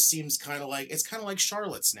 It just seems kind of like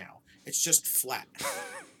Charlotte's now. It's just flat.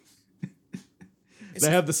 They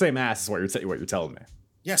have the same ass, is what you're telling me.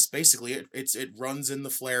 Yes, basically it runs in the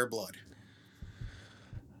Flair blood.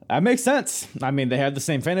 That makes sense. They have the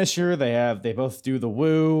same finisher. They both do the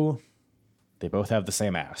woo. They both have the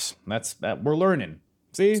same ass. That we're learning.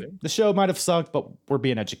 See? The show might have sucked, but we're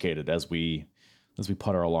being educated as we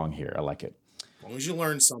putter along here. I like it. As long as you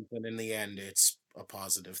learn something in the end, it's a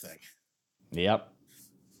positive thing. Yep.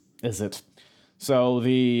 Is it? So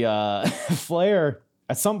the Flair,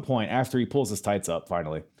 at some point after he pulls his tights up,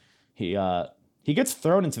 finally, he gets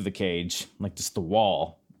thrown into the cage, like just the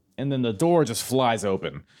wall, and then the door just flies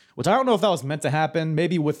open, which I don't know if that was meant to happen.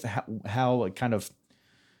 Maybe with how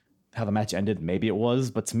the match ended, maybe it was,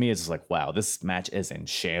 but to me it's just like, wow, this match is in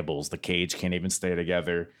shambles. The cage can't even stay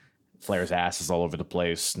together. Flair's ass is all over the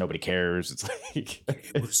place. Nobody cares. It's like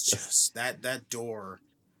it was just that door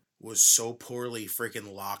was so poorly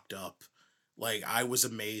freaking locked up. Like, I was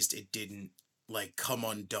amazed it didn't like come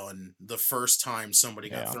undone the first time somebody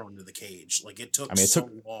got thrown into the cage. Like, it took so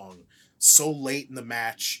long, so late in the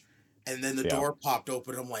match, and then the door popped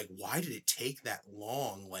open. I'm like, why did it take that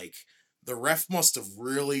long? Like, the ref must have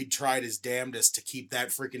really tried his damnedest to keep that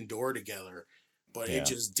freaking door together. But it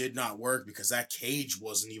just did not work because that cage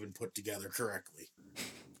wasn't even put together correctly.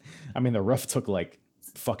 The ref took like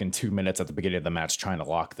fucking 2 minutes at the beginning of the match trying to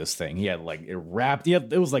lock this thing. He had like it wrapped.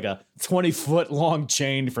 It was like a 20-foot long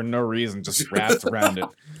chain for no reason, just wrapped around it.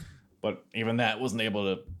 But even that wasn't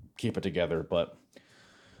able to keep it together. But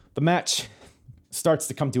the match starts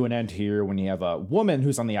to come to an end here when you have a woman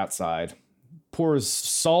who's on the outside, pours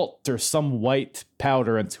salt or some white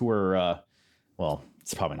powder into her, well,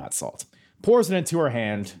 it's probably not salt, pours it into her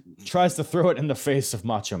hand, tries to throw it in the face of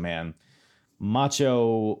Macho Man.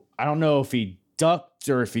 Macho, I don't know if he ducked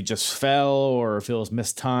or if he just fell or if it was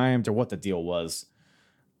mistimed or what the deal was,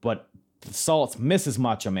 but the salt misses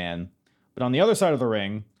Macho Man. But on the other side of the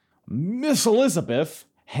ring, Miss Elizabeth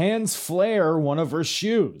hands Flair one of her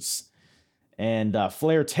shoes. And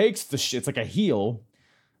Flair takes the it's like a heel.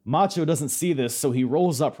 Macho doesn't see this, so he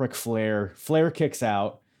rolls up Ric Flair. Flair kicks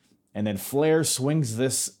out, and then Flair swings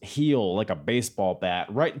this heel like a baseball bat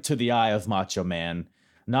right into the eye of Macho Man,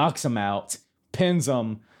 knocks him out, pins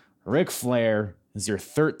him. Ric Flair is your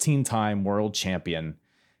 13-time world champion.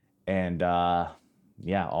 And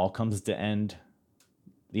yeah, all comes to end.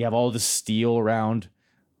 You have all this steel around,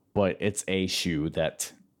 but it's a shoe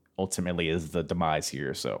that ultimately is the demise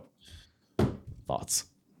here. So, thoughts?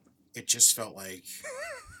 It just felt like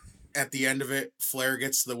at the end of it, Flair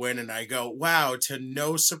gets the win, and I go, wow, to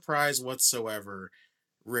no surprise whatsoever,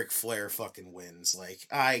 Ric Flair fucking wins. Like,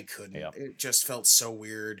 I couldn't. Yep. It just felt so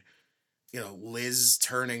weird. You know, Liz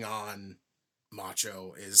turning on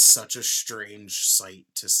Macho is such a strange sight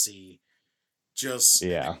to see. Just,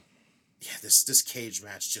 Yeah. This cage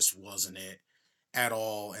match just wasn't it at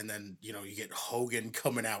all. And then, you know, you get Hogan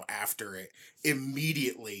coming out after it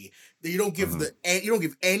immediately. You don't give you don't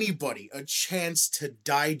give anybody a chance to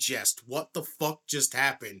digest what the fuck just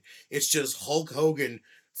happened. It's just Hulk Hogan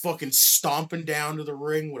fucking stomping down to the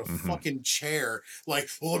ring with a fucking chair. Like,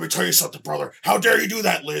 well, let me tell you something, brother. How dare you do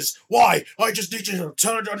that, Liz? Why? I just need you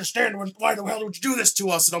to understand why the hell would you do this to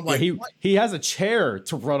us? And I'm like, he has a chair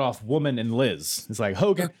to run off Woman and Liz. It's like,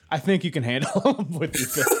 Hogan, I think you can handle him with your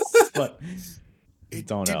fists, but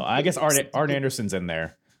don't know. I guess Arn Anderson's in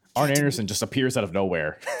there. Arn Anderson just appears out of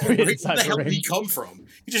nowhere. Where the hell did he come from?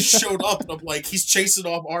 He just showed up, and I'm like, he's chasing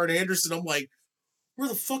off Arn Anderson. I'm like, where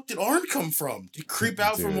the fuck did Arn come from? Did he creep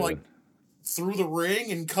out from like through the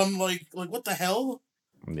ring and come like what the hell?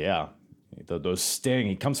 Yeah, those Sting.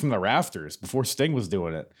 He comes from the rafters before Sting was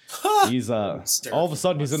doing it. He's all of a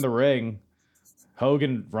sudden he's in the ring.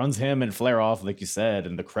 Hogan runs him and Flair off, like you said,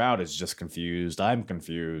 and the crowd is just confused. I'm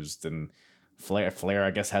confused, and Flair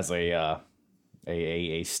I guess has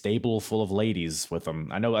a stable full of ladies with him.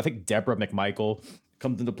 I think Deborah McMichael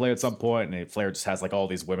comes into play at some point, and Flair just has like all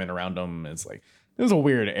these women around him. It's like, it was a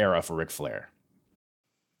weird era for Ric Flair.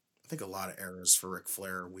 I think a lot of eras for Ric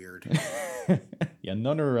Flair are weird. Yeah,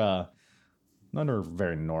 none are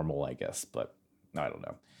very normal, I guess, but I don't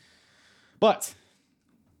know. But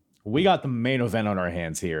we got the main event on our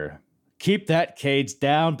hands here. Keep that cage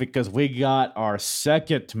down because we got our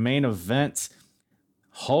second main event.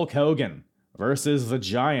 Hulk Hogan versus the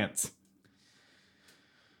Giant.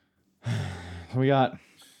 We got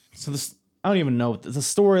this. I don't even know the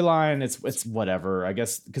storyline. It's whatever, I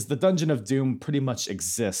guess, because the Dungeon of Doom pretty much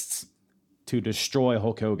exists to destroy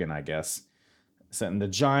Hulk Hogan, I guess. So, and the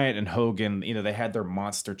Giant and Hogan, they had their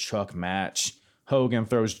monster truck match. Hogan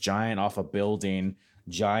throws Giant off a building.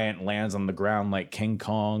 Giant lands on the ground like King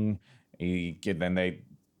Kong. Then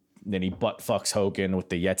he butt fucks Hogan with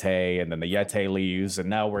the Yeti, and then the Yeti leaves, and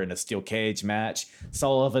now we're in a steel cage match.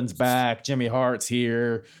 Sullivan's back. Jimmy Hart's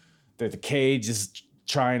here. The cage is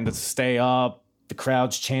trying to stay up. The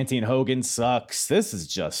crowd's chanting Hogan sucks. This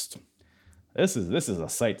is a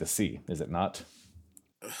sight to see, is it not?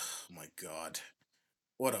 Oh my god.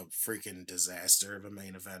 What a freaking disaster of a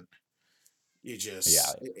main event.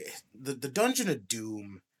 The Dungeon of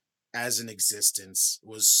Doom as an existence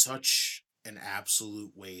was such an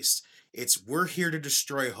absolute waste. We're here to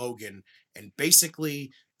destroy Hogan, and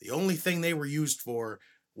basically the only thing they were used for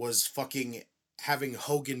was fucking having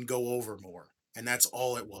Hogan go over more. And that's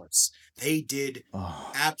all it was. They did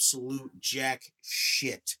absolute jack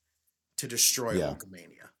shit to destroy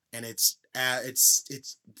Hulkamania. And it's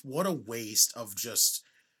what a waste of just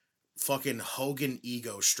fucking Hogan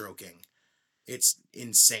ego stroking. It's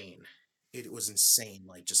insane. It was insane,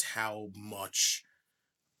 like just how much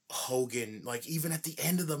Hogan, like even at the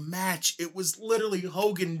end of the match, it was literally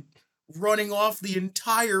Hogan running off the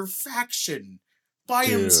entire faction by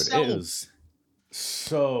himself. It is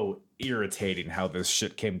so irritating how this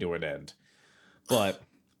shit came to an end. But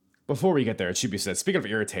before we get there, it should be said, speaking of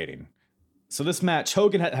irritating, so this match,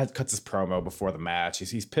 Hogan had cuts his promo before the match.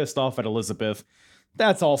 He's pissed off at Elizabeth.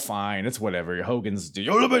 That's all fine. It's whatever. Hogan's,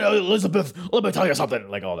 Elizabeth, let me tell you something.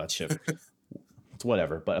 Like all that shit. it's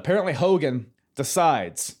whatever. But apparently Hogan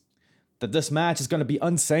decides that this match is going to be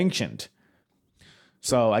unsanctioned.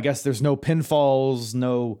 So I guess there's no pinfalls,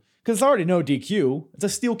 because it's already no DQ. It's a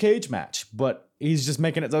steel cage match, but he's just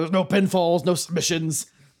making it so there's no pinfalls, no submissions.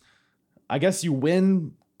 I guess you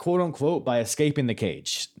win, quote unquote, by escaping the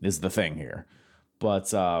cage is the thing here.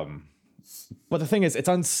 But the thing is, it's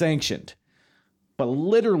unsanctioned. But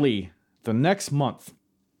literally the next month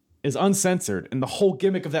is uncensored, and the whole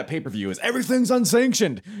gimmick of that pay-per-view is everything's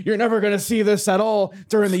unsanctioned. You're never going to see this at all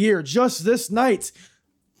during the year, just this night.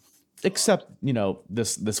 Except,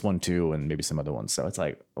 this one too, and maybe some other ones. So it's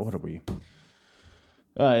like, what are we?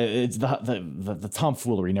 It's the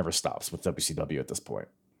tomfoolery never stops with WCW at this point.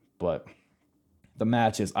 But the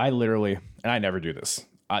match is, I never do this.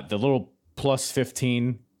 The little plus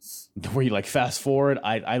 15 where you like fast forward,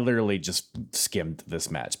 I literally just skimmed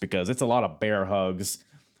this match because it's a lot of bear hugs.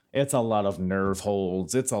 It's a lot of nerve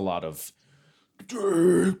holds. It's a lot of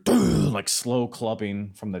like slow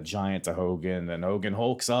clubbing from the Giant to Hogan. Then Hogan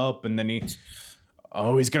hulks up, and then he's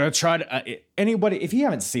gonna try to anybody. If you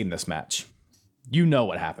haven't seen this match, you know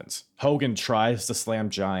what happens. Hogan tries to slam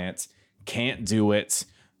Giant, can't do it.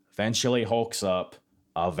 Eventually hulks up.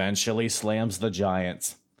 Eventually slams the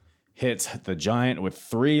Giant, hits the Giant with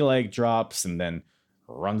 3 leg drops, and then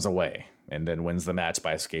runs away, and then wins the match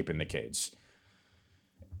by escaping the cage.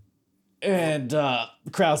 And the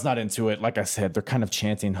crowd's not into it. Like I said, they're kind of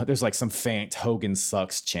chanting. There's like some faint Hogan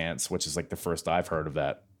sucks chants, which is like the first I've heard of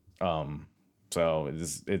that. So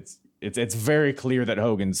it's very clear that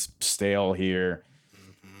Hogan's stale here.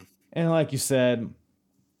 Mm-hmm. And like you said,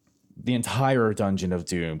 the entire Dungeon of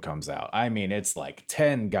Doom comes out. I mean, it's like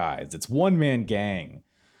 10 guys. It's one-man gang.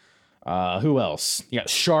 Who else? You got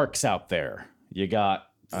Sharks out there. You got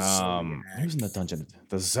who's in the dungeon?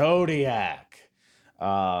 The Zodiac.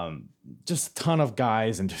 Just a ton of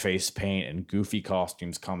guys in face paint and goofy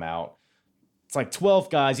costumes come out. It's like 12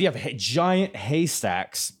 guys. You have giant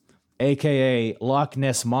haystacks, aka Loch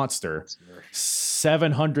Ness Monster,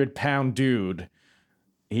 700-pound dude.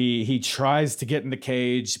 He tries to get in the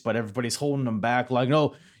cage, but everybody's holding him back. Like,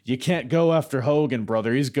 no, you can't go after Hogan,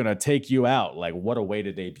 brother. He's gonna take you out. Like, what a way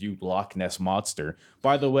to debut Loch Ness Monster.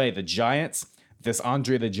 By the way, the Giants, this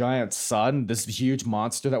Andre the Giant's son, this huge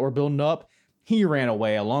monster that we're building up, he ran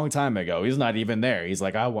away a long time ago. He's not even there. He's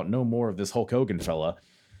like, I want no more of this Hulk Hogan fella.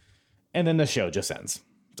 And then the show just ends.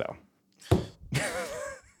 So.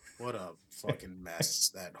 What a fucking mess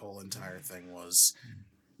that whole entire thing was.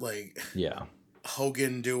 Like, yeah.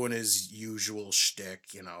 Hogan doing his usual shtick,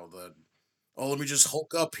 let me just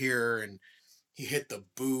Hulk up here, and he hit the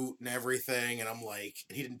boot and everything, and I'm like,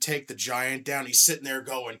 he didn't take the Giant down. He's sitting there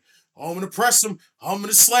going, I'm going to press him. I'm going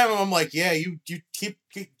to slam him. I'm like, yeah, you keep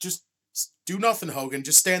just do nothing, Hogan.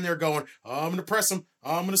 Just stand there going, I'm going to press him.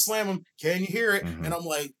 I'm going to slam him. Can you hear it? Mm-hmm. And I'm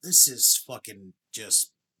like, this is fucking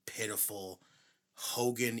just pitiful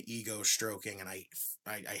Hogan ego stroking. And I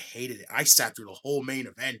hated it. I sat through the whole main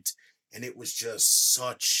event, and it was just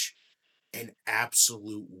such an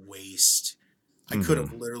absolute waste. I could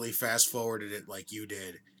have literally fast forwarded it like you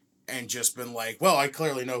did and just been like, well, I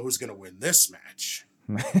clearly know who's going to win this match.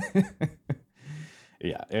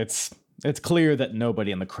 Yeah, it's clear that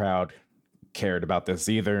nobody in the crowd cared about this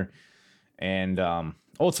either. And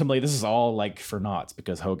ultimately, this is all like for naught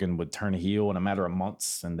because Hogan would turn heel in a matter of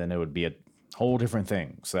months, and then it would be a whole different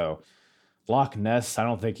thing. So Loch Ness, I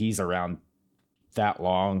don't think he's around that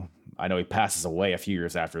long. I know he passes away a few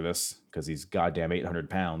years after this because he's goddamn 800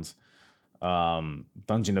 pounds.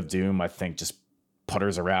 Dungeon of Doom, I think, just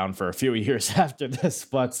putters around for a few years after this.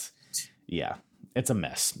 But yeah, it's a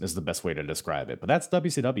mess is the best way to describe it. But that's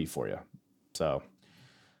WCW for you. So,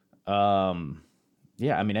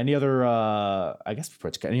 yeah, I mean, any other,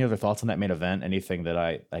 any other thoughts on that main event? Anything that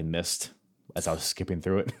I missed as I was skipping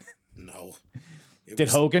through it? No. Did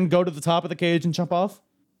Hogan go to the top of the cage and jump off?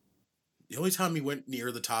 The only time he went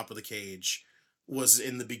near the top of the cage was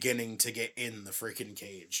in the beginning to get in the freaking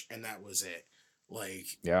cage, and that was it.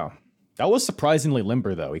 Like, yeah, that was surprisingly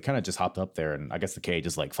limber though. He kind of just hopped up there, and I guess the cage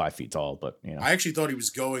is like 5 feet tall. But I actually thought he was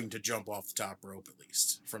going to jump off the top rope at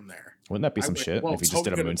least from there. Wouldn't that be some shit if he just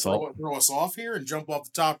did a moonsault? Throw us off here and jump off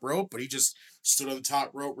the top rope, but he just stood on the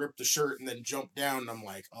top rope, ripped the shirt, and then jumped down. And I'm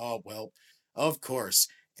like, oh well, of course,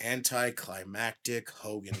 anticlimactic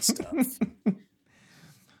Hogan stuff.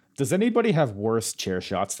 Does anybody have worse chair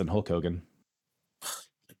shots than Hulk Hogan?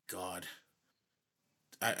 God,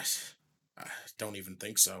 I don't even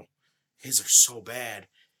think so. His are so bad.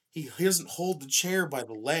 He doesn't hold the chair by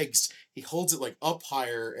the legs. He holds it like up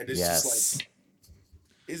higher, and it's just like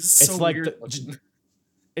it's so like weird.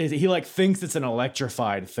 He like thinks it's an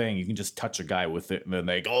electrified thing. You can just touch a guy with it, and then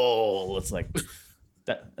they go, oh, it's like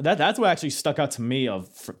That's what actually stuck out to me of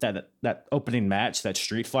that opening match, that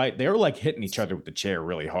street fight. They were like hitting each other with the chair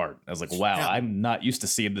really hard. I was like, wow, Yeah. I'm not used to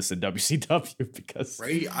seeing this in WCW because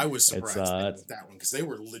Right? I was surprised it's with that one because they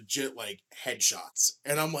were legit like headshots.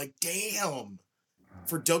 And I'm like, damn.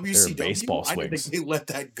 For WCW, baseball I didn't think swings. they let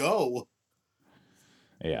that go.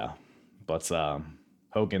 yeah, but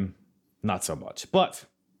Hogan, not so much. But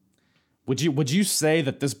would you say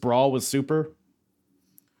that this brawl was super?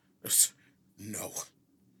 No.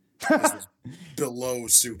 This is below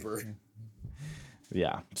super.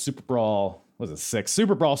 Yeah, Super Brawl was it 6?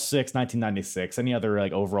 Super Brawl 6, 1996. Any other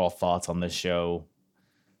like overall thoughts on this show?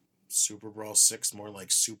 Super Brawl 6, more like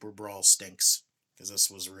Super Brawl stinks. Because this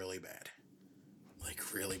was really bad.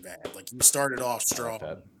 Like, really bad. Like, you started off strong.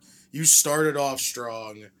 You started off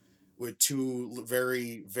strong with 2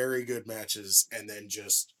 very, very good matches and then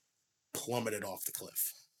just plummeted off the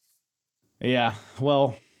cliff. Yeah,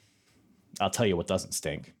 well, I'll tell you what doesn't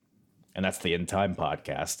stink, and that's the In Time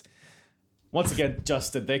podcast. Once again,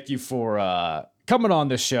 Justin, thank you for coming on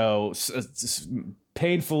the show,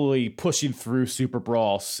 painfully pushing through Super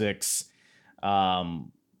Brawl 6.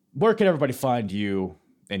 Where can everybody find you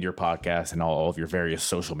and your podcast and all of your various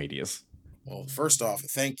social medias? Well, first off,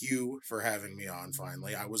 thank you for having me on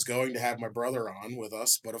finally. I was going to have my brother on with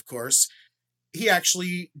us, but of course, he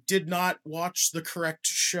actually did not watch the correct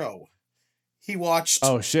show. He watched...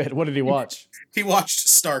 Oh, shit. What did he watch? He watched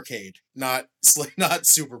Starrcade, not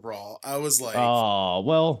Super Brawl. I was like... Oh,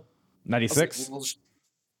 well, 96? Like, well,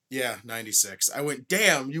 yeah, 96. I went,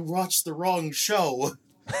 damn, you watched the wrong show.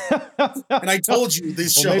 And I told you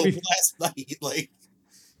this show last night. Like,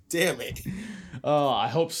 damn it. Oh, I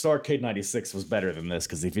hope Starrcade 96 was better than this,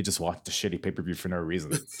 because if you just watched a shitty pay-per-view for no reason,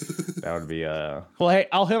 that would be well, hey,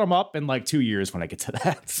 I'll hit him up in like 2 years when I get to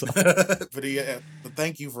that. So. But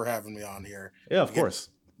thank you for having me on here. Yeah, of course.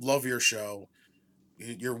 Love your show.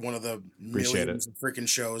 You're one of the millions of freaking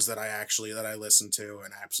shows that I listen to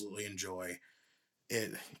and absolutely enjoy.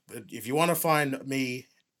 If you want to find me,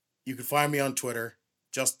 you can find me on Twitter,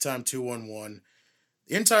 JustTime211.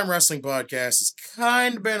 The In Time Wrestling Podcast has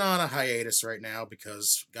kind of been on a hiatus right now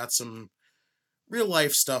because got some real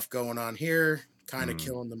life stuff going on here, kind of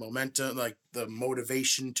killing the momentum, like the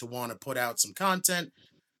motivation to want to put out some content.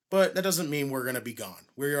 But that doesn't mean we're going to be gone.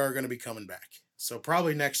 We are going to be coming back. So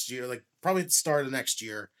probably next year, like probably at the start of next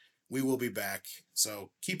year, we will be back. So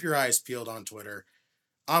keep your eyes peeled on Twitter.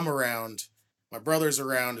 I'm around. My brother's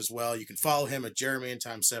around as well. You can follow him at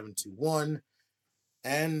JeremyInTime721.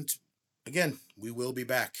 And again, we will be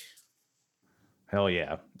back. Hell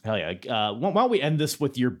yeah. Hell yeah. Why don't we end this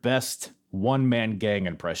with your best one-man gang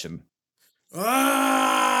impression?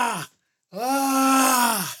 Ah!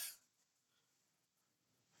 Ah!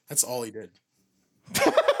 That's all he did.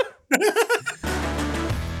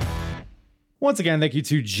 Once again, thank you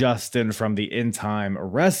to Justin from the In Time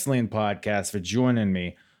Wrestling Podcast for joining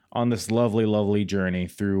me on this lovely, lovely journey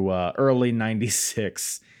through early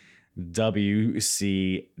 96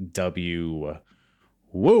 WCW.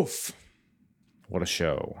 Woof. What a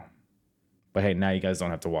show. But hey, now you guys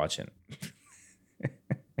don't have to watch it.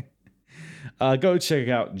 Go check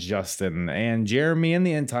out Justin and Jeremy and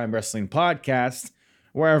the In Time Wrestling Podcast,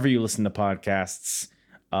 wherever you listen to podcasts.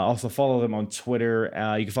 Also follow them on Twitter.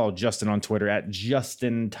 You can follow Justin on Twitter at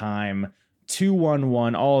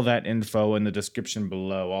JustinTime211. All of that info in the description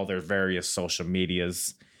below, all their various social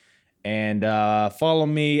medias. And follow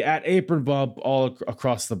me at Apron Bump all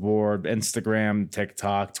across the board. Instagram,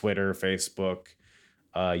 TikTok, Twitter, Facebook.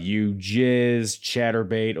 Jizz,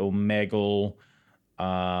 Chatterbait, Omegle,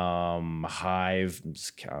 Hive.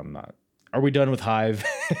 I'm not. Are we done with Hive?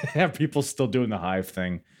 Have people still doing the Hive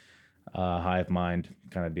thing? Hive mind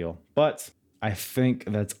kind of deal. But I think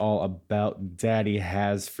that's all about Daddy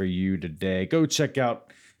has for you today. Go check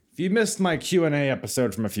out. If you missed my Q&A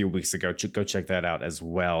episode from a few weeks ago, go check that out as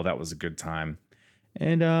well. That was a good time.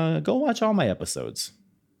 And go watch all my episodes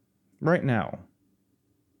right now.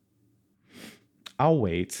 I'll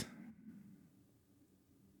wait.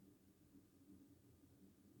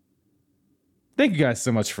 Thank you guys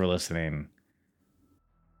so much for listening.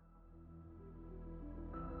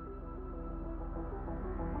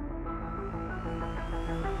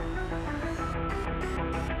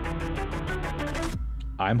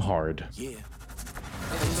 I'm hard. Yeah. And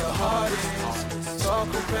the hardest, talk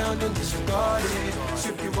around and disregard it.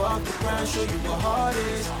 Strip you off the ground, show you what hard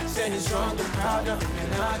is. Standing strong and proud,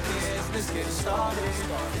 nothing not this. Let's get it started.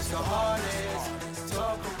 It's the hardest,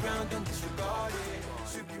 talk around and disregard it.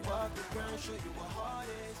 Strip you off the ground, show you what hard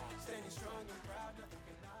is.